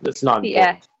 It's not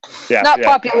important. Not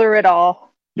popular at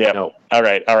all. Yeah. No. All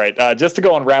right. Just to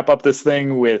go and wrap up this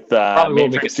thing with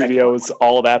Mainframe Studios,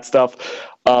 all of that stuff.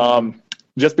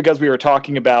 Just because we were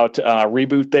talking about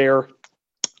reboot there,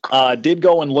 did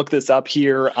go and look this up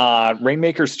here.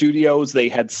 Rainmaker Studios, they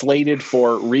had slated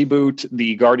for reboot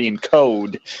the Guardian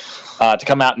Code to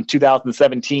come out in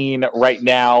 2017. Right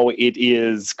now, it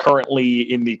is currently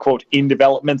in the quote in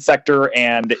development sector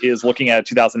and is looking at a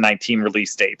 2019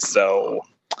 release date. So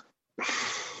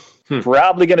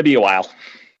probably going to be a while,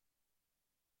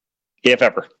 if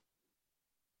ever.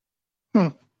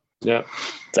 Yeah.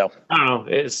 So I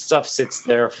don't know. Stuff sits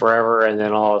there forever, and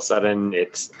then all of a sudden,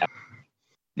 it's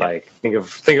like think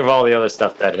of all the other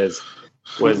stuff that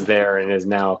was there and is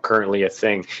now currently a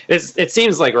thing. It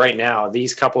seems like right now,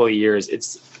 these couple of years,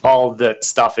 it's all the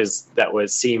stuff that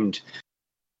seemed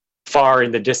far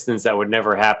in the distance that would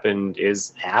never happen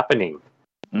is happening.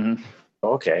 Mm-hmm.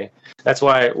 Okay, that's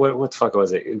why. What the fuck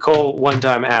was it? Cole one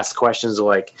time asked questions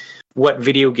like, "What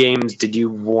video games did you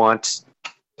want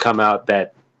come out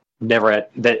that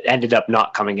ended up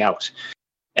not coming out?"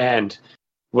 And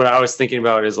what I was thinking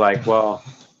about is like, well,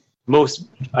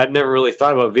 I've never really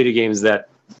thought about video games that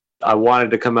I wanted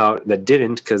to come out that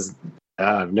didn't, because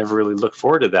I've never really looked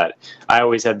forward to that. I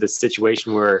always had this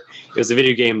situation where it was a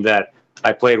video game that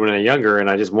I played when I was younger and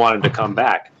I just wanted to come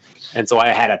back. And so I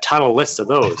had a ton of lists of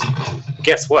those.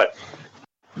 Guess what?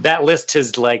 That list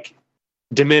has like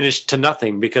diminished to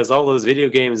nothing because all those video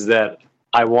games that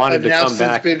I wanted to come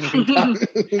back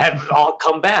have all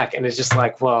come back. And it's just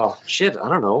like, well, shit, I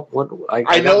don't know.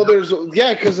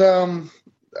 Because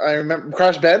I remember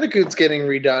Crash Bandicoot's getting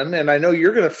redone, and I know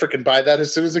you're going to freaking buy that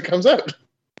as soon as it comes out.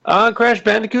 Crash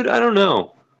Bandicoot? I don't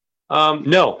know.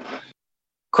 No.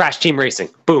 Crash Team Racing.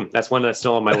 Boom. That's one that's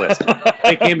still on my list. If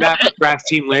they came back with Crash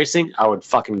Team Racing, I would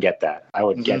fucking get that. I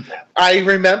would get that. I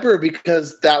remember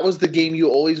because that was the game you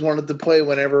always wanted to play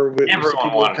whenever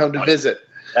people would come to visit.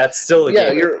 That's still the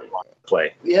game you want to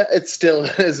play. Yeah, it still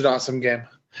is an awesome game.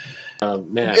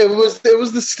 Man. It was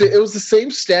the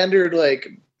same standard, like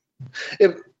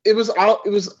it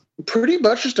was pretty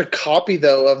much just a copy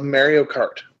though of Mario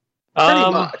Kart.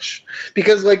 Pretty much,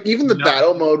 because like even the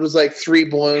battle mode was like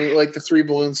the 3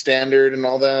 balloon standard and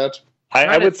all that.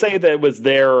 I would say that it was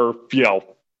their, it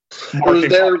was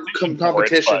their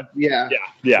competition. Yeah.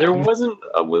 There wasn't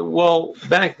well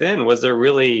back then. Was there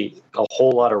really a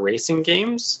whole lot of racing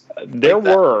games? There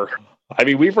were. I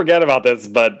mean, we forget about this,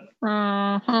 but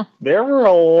there were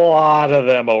a lot of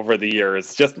them over the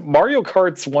years. Just Mario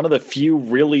Kart's one of the few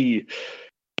really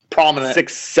prominent,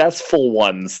 successful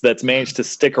ones that's managed to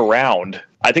stick around.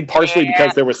 I think partially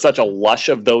because there was such a lush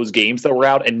of those games that were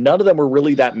out, and none of them were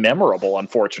really that memorable,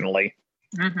 unfortunately.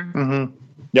 Mm-hmm. Mm-hmm.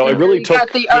 No, it really took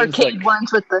got the arcade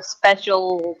ones with the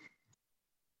special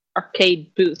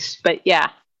arcade booths, but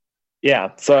yeah.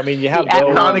 Yeah, so I mean, you have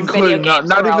those. Not including, not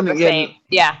even the same.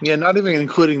 Yeah, not even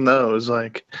including those.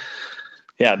 Like,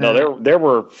 there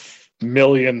were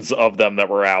millions of them that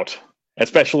were out.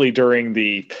 especially during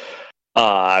the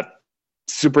the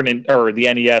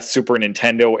NES, Super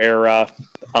Nintendo era.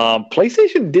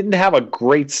 PlayStation didn't have a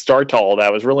great start to all that.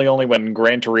 It was really only when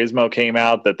Gran Turismo came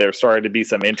out that there started to be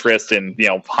some interest in,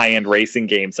 high-end racing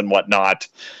games and whatnot.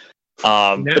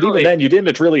 But even then, you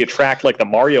didn't really attract like the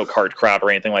Mario Kart crowd or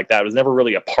anything like that. It was never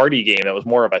really a party game. It was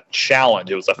more of a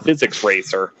challenge. It was a physics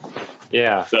racer.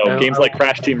 Yeah. So games like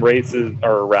Crash Team Races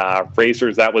or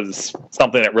Racers, that was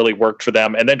something that really worked for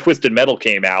them. And then Twisted Metal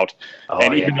came out,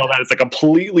 and even though that is a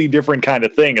completely different kind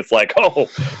of thing, it's like,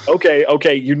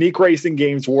 okay, unique racing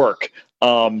games work.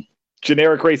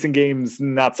 Generic racing games,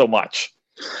 not so much.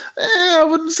 I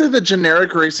wouldn't say that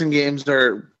generic racing games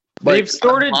are. They've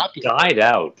sort of died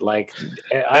out. Like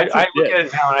I look at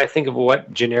it now and I think of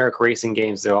what generic racing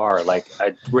games there are, like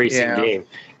a racing game,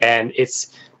 and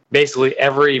it's basically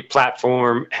every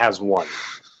platform has one.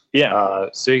 Yeah.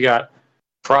 So you got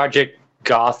Project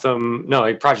Gotham.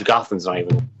 No, Project Gotham's not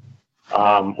even.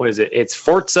 What is it? It's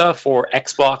Forza for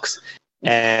Xbox,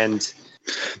 and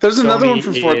there's another one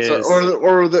for Forza,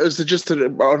 or is it just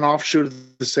an offshoot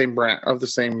of the same brand brand?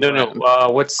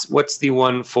 What's the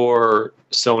one for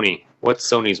Sony? What's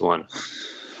Sony's one?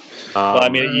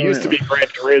 It used to be Gran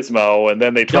Turismo, and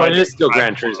then they tried. No, it is still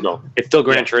Gran Turismo. It's still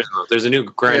Gran Turismo. There's a new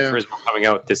Gran Turismo coming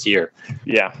out this year.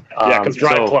 Yeah, because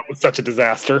Drive Club was such a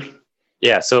disaster.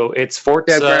 Yeah, so it's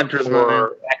Forza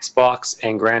for Xbox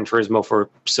and Gran Turismo for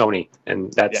Sony,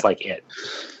 and that's like it.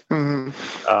 Mm-hmm.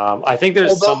 I think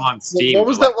there's some on Steam. What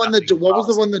was that one that? What was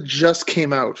the one that just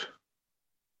came out?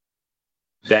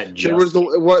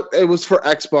 It was for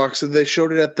Xbox, and they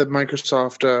showed it at the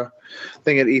Microsoft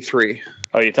thing at E3.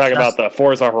 Oh, you're talking about the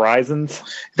Forza Horizons?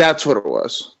 That's what it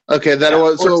was. Okay, it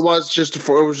was. Forza. So it was just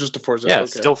a Forza. Yeah,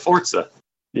 it's still Forza.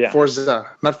 Yeah,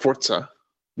 Forza, not Forza.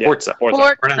 Yeah. Forza.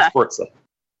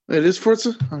 It is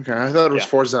Forza. Okay, I thought it was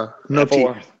Forza. No T.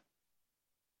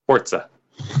 Forza.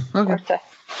 Okay. Forza.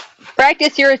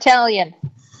 Practice your Italian.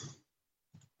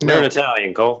 You're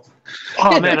Italian, Cole.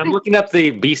 Oh man, I'm looking up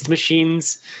the Beast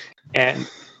Machines, and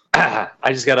I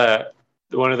just got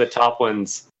one of the top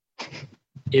ones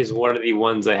is one of the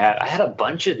ones I had. I had a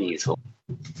bunch of these.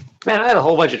 Man, I had a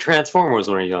whole bunch of Transformers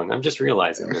when I was young. I'm just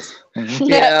realizing this.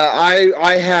 Yeah,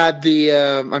 I had the.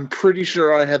 I'm pretty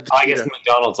sure I had the. I guess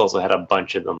McDonald's also had a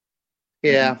bunch of them.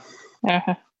 Yeah.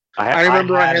 Uh-huh. I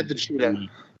remember I had the Cheetah.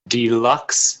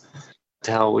 Deluxe.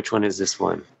 Tell which one is this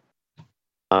one?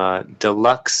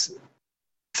 Deluxe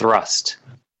Thrust.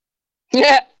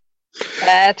 Yeah,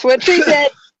 that's what she said.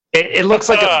 It looks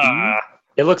like a bee.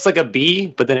 It looks like a bee,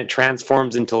 but then it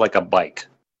transforms into like a bike.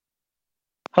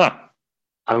 Huh.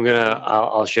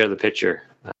 I'll share the picture.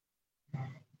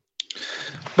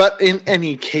 But in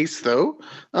any case, though,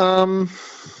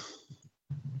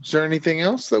 is there anything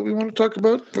else that we want to talk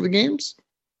about for the games?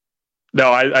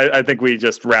 No, I think we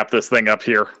just wrap this thing up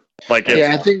here. I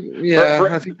think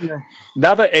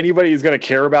not that anybody is going to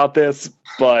care about this,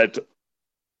 but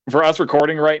for us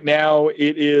recording right now,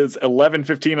 it is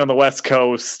 11:15 on the West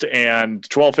Coast and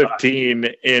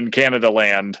 12:15 in Canada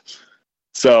land.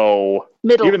 So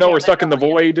even though we're stuck in the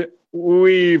void,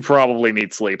 we probably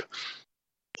need sleep.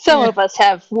 Some of us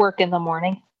have work in the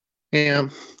morning. Yeah.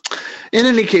 In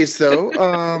any case,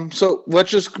 though, so let's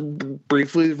just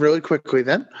briefly, really quickly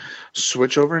then,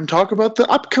 switch over and talk about the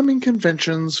upcoming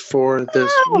conventions for this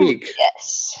week.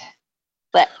 Yes.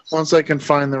 Once I can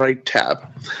find the right tab.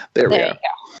 There we go.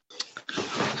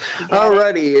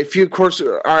 Alrighty. If you, of course,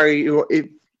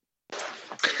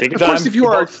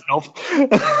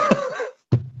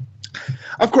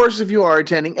 Of course, if you are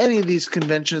attending any of these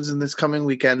conventions in this coming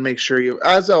weekend, make sure you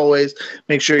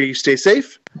stay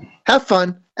safe, have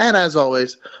fun, and as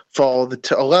always, follow the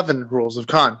 11 rules of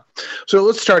con. So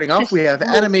let's starting off. We have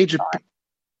Anime Japan.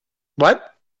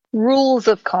 What? Rules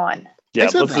of con.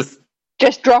 Yeah,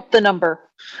 just drop the number.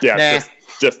 Yeah,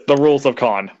 just the rules of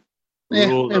con.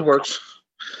 It works.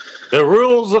 The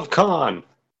rules of con.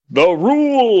 The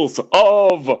rules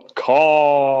of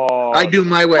con. I do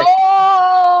my way.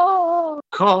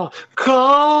 Con.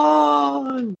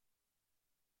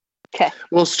 Okay.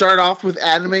 We'll start off with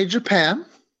Anime Japan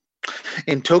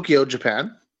in Tokyo,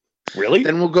 Japan. Really?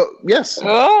 Then we'll go. Yes.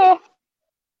 Oh.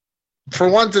 For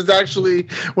once, it's actually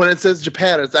when it says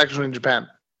Japan, it's actually in Japan.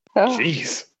 Oh.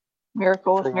 Jeez.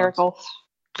 Miracles. Then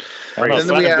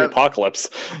we have the apocalypse.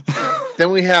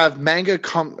 Then we have Manga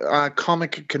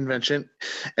Comic Convention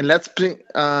in Leipzig,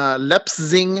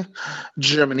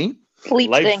 Germany.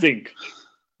 Leipzig.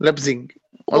 Okay.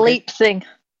 Leipzig.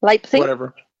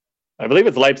 Whatever. I believe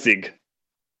it's Leipzig.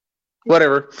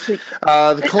 Whatever. It's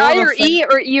either E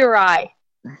or E or I.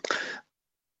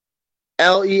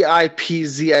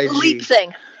 Leipzig.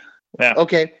 Leipzig. Yeah.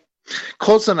 Okay.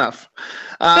 Close enough.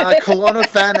 Kelowna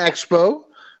Fan Expo,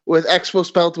 with Expo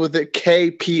spelled with a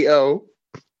KPO.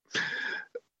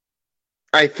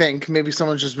 I think maybe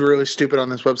someone's just really stupid on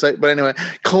this website, but anyway,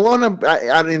 Kelowna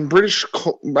out in British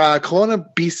Kelowna,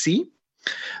 BC.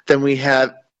 Then we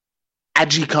have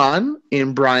AgiCon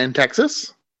in Bryan,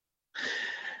 Texas.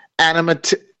 Animatic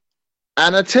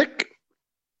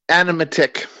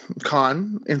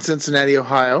Con in Cincinnati,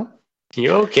 Ohio.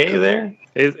 You okay there?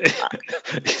 You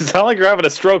sound like you're having a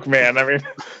stroke, man. I mean,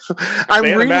 I'm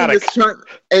reading this chart.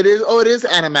 It is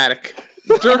animatic.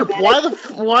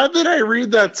 Why did I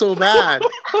read that so bad?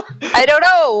 I don't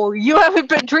know. You haven't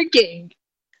been drinking.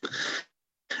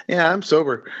 Yeah, I'm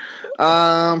sober.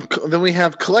 Then we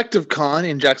have Collective Con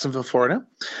in Jacksonville, Florida.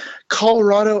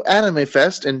 Colorado Anime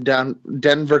Fest in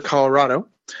Denver, Colorado.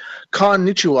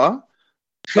 Konnichiwa.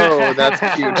 Oh, that's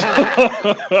cute.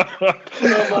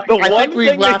 The one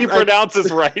thing that he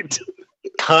pronounces right.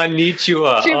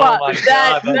 Konnichiwa. Oh my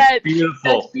God, that's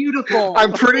beautiful. That's beautiful.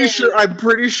 I'm pretty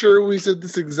sure we said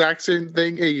this exact same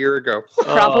thing a year ago.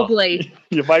 Probably.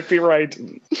 You might be right.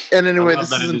 And anyway,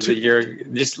 this isn't a year.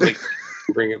 Just like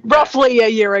bring it back. Roughly a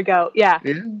year ago. Yeah.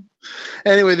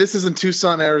 Anyway, this is in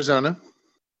Tucson, Arizona.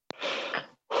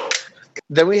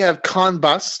 Then we have Con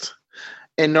Bust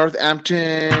in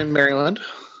Northampton, Maryland.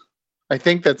 I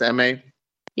think that's MA.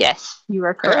 Yes, you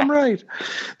are correct. I'm right.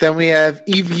 Then we have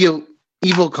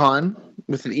EvilCon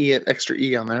with an extra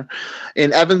E on there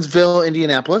in Evansville,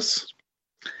 Indianapolis.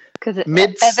 Because it's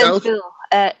Mid-South, Evansville,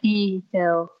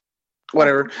 E-Hill.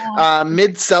 Whatever.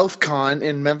 Mid-South Con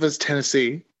in Memphis,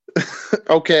 Tennessee.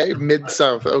 Okay,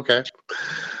 Mid-South. Okay.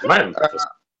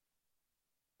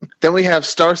 Then we have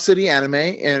Star City Anime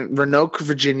in Roanoke,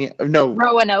 Virginia. No.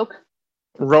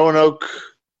 Roanoke.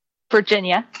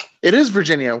 Virginia. It is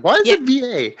Virginia. Why is it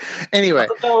VA? Anyway. I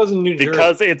thought that was in New Jersey.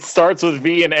 Because it starts with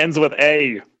V and ends with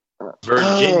A.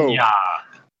 Virginia.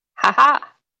 Haha.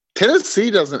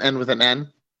 Tennessee doesn't end with an N.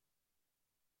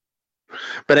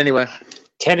 But anyway.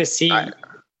 Tennessee.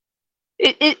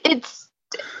 It's.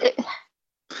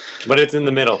 But it's in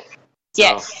the middle.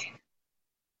 Yes. So.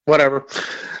 Whatever.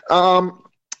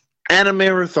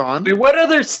 Anime-rathon. Wait, what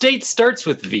other state starts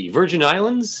with V? Virgin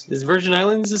Islands? Is Virgin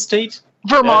Islands a state?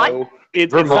 Vermont. No.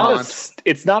 Vermont.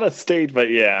 It's not a state,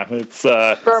 but yeah, it's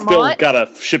still got a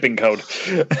shipping code.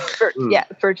 Yeah,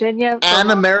 Virginia.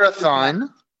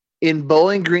 Anime-rathon in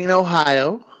Bowling Green,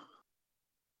 Ohio.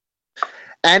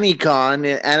 AniCon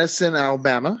in Anniston,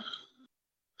 Alabama.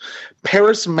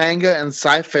 Paris Manga and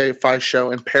Sci-Fi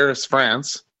Show in Paris,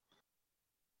 France.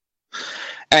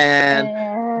 And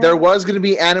there was going to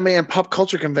be Anime and Pop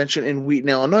Culture Convention in Wheaton,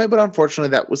 Illinois, but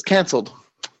unfortunately that was canceled.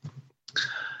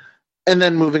 And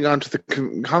then moving on to the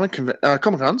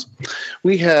Comic-Cons,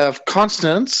 we have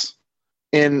Constance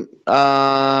in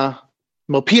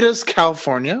Milpitas,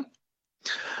 California.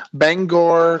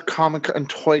 Bangor Comic and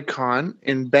Toy Con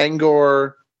in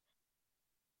Bangor.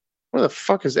 Where the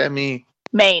fuck is ME?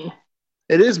 Maine.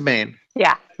 It is Maine.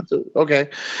 Yeah. Okay.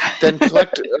 Then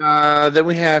then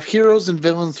we have Heroes and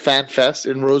Villains Fan Fest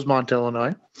in Rosemont,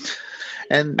 Illinois.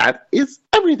 And that is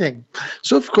everything.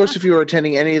 So, of course, if you are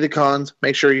attending any of the cons,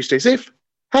 make sure you stay safe,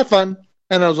 have fun,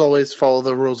 and as always, follow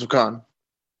the rules of con.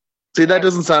 See, that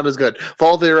doesn't sound as good.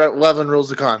 Follow the 11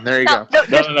 rules of con. There you go. No.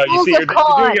 You see, you're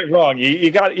doing it wrong.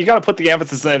 You got to put the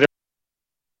emphasis in it.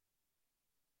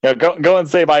 Yeah, go and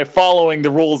say by following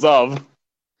the rules of.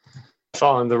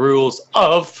 Following the rules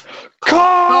of con.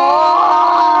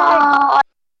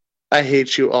 I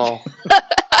hate you all.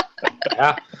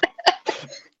 Yeah.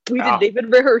 We didn't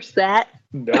even rehearse that.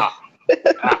 No.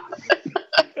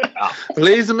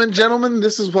 Ladies and gentlemen,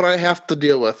 this is what I have to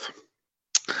deal with.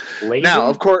 Lazem? Now,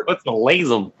 of course. What's the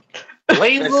lazem?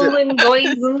 Lazem and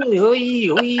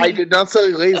glazem. I did not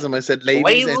say lazem. I said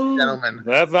ladies and gentlemen.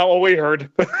 That's not what we heard.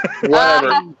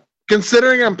 Whatever.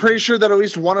 Considering I'm pretty sure that at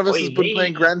least one of us has been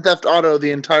playing Grand Theft Auto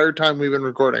the entire time we've been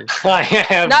recording. I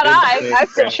have. Not I.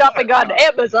 I've been shopping on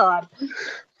Amazon.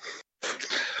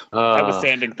 I was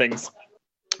sanding things.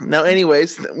 Now,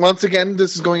 anyways, once again,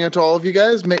 this is going out to all of you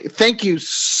guys. Thank you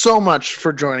so much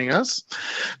for joining us.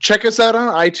 Check us out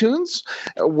on iTunes,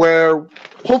 where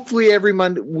hopefully every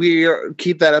Monday we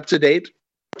keep that up to date.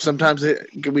 Sometimes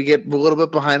we get a little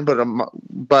bit behind,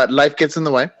 but life gets in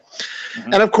the way.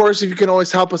 Mm-hmm. And of course, if you can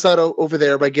always help us out over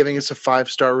there by giving us a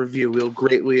 5-star review, we'll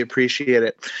greatly appreciate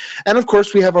it. And of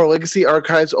course, we have our Legacy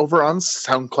archives over on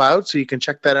SoundCloud, so you can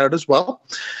check that out as well.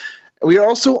 We are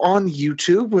also on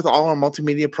YouTube with all our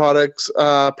multimedia projects,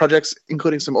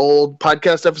 including some old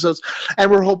podcast episodes,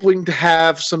 and we're hoping to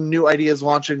have some new ideas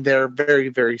launching there very,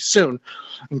 very soon,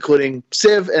 including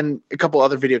Civ and a couple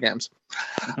other video games.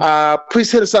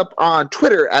 Please hit us up on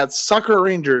Twitter at Sakura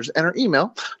Rangers and our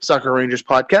email,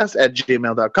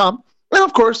 sakurarangerspodcast@gmail.com, and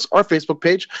of course our Facebook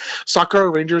page, Sakura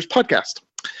Rangers Podcast.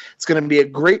 It's going to be a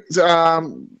great.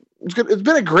 It's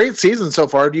been a great season so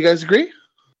far. Do you guys agree?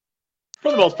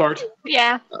 For the most part.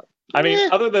 Yeah. I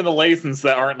mean, other than the Lasens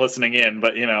that aren't listening in,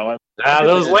 but you know.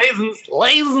 Those Lasens.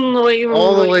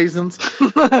 All the Lasens.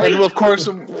 And of course,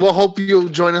 we'll hope you'll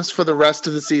join us for the rest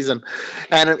of the season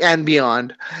and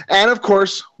beyond. And of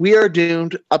course, we are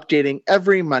doomed updating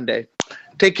every Monday.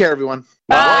 Take care, everyone.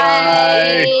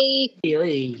 Bye.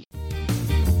 Bye.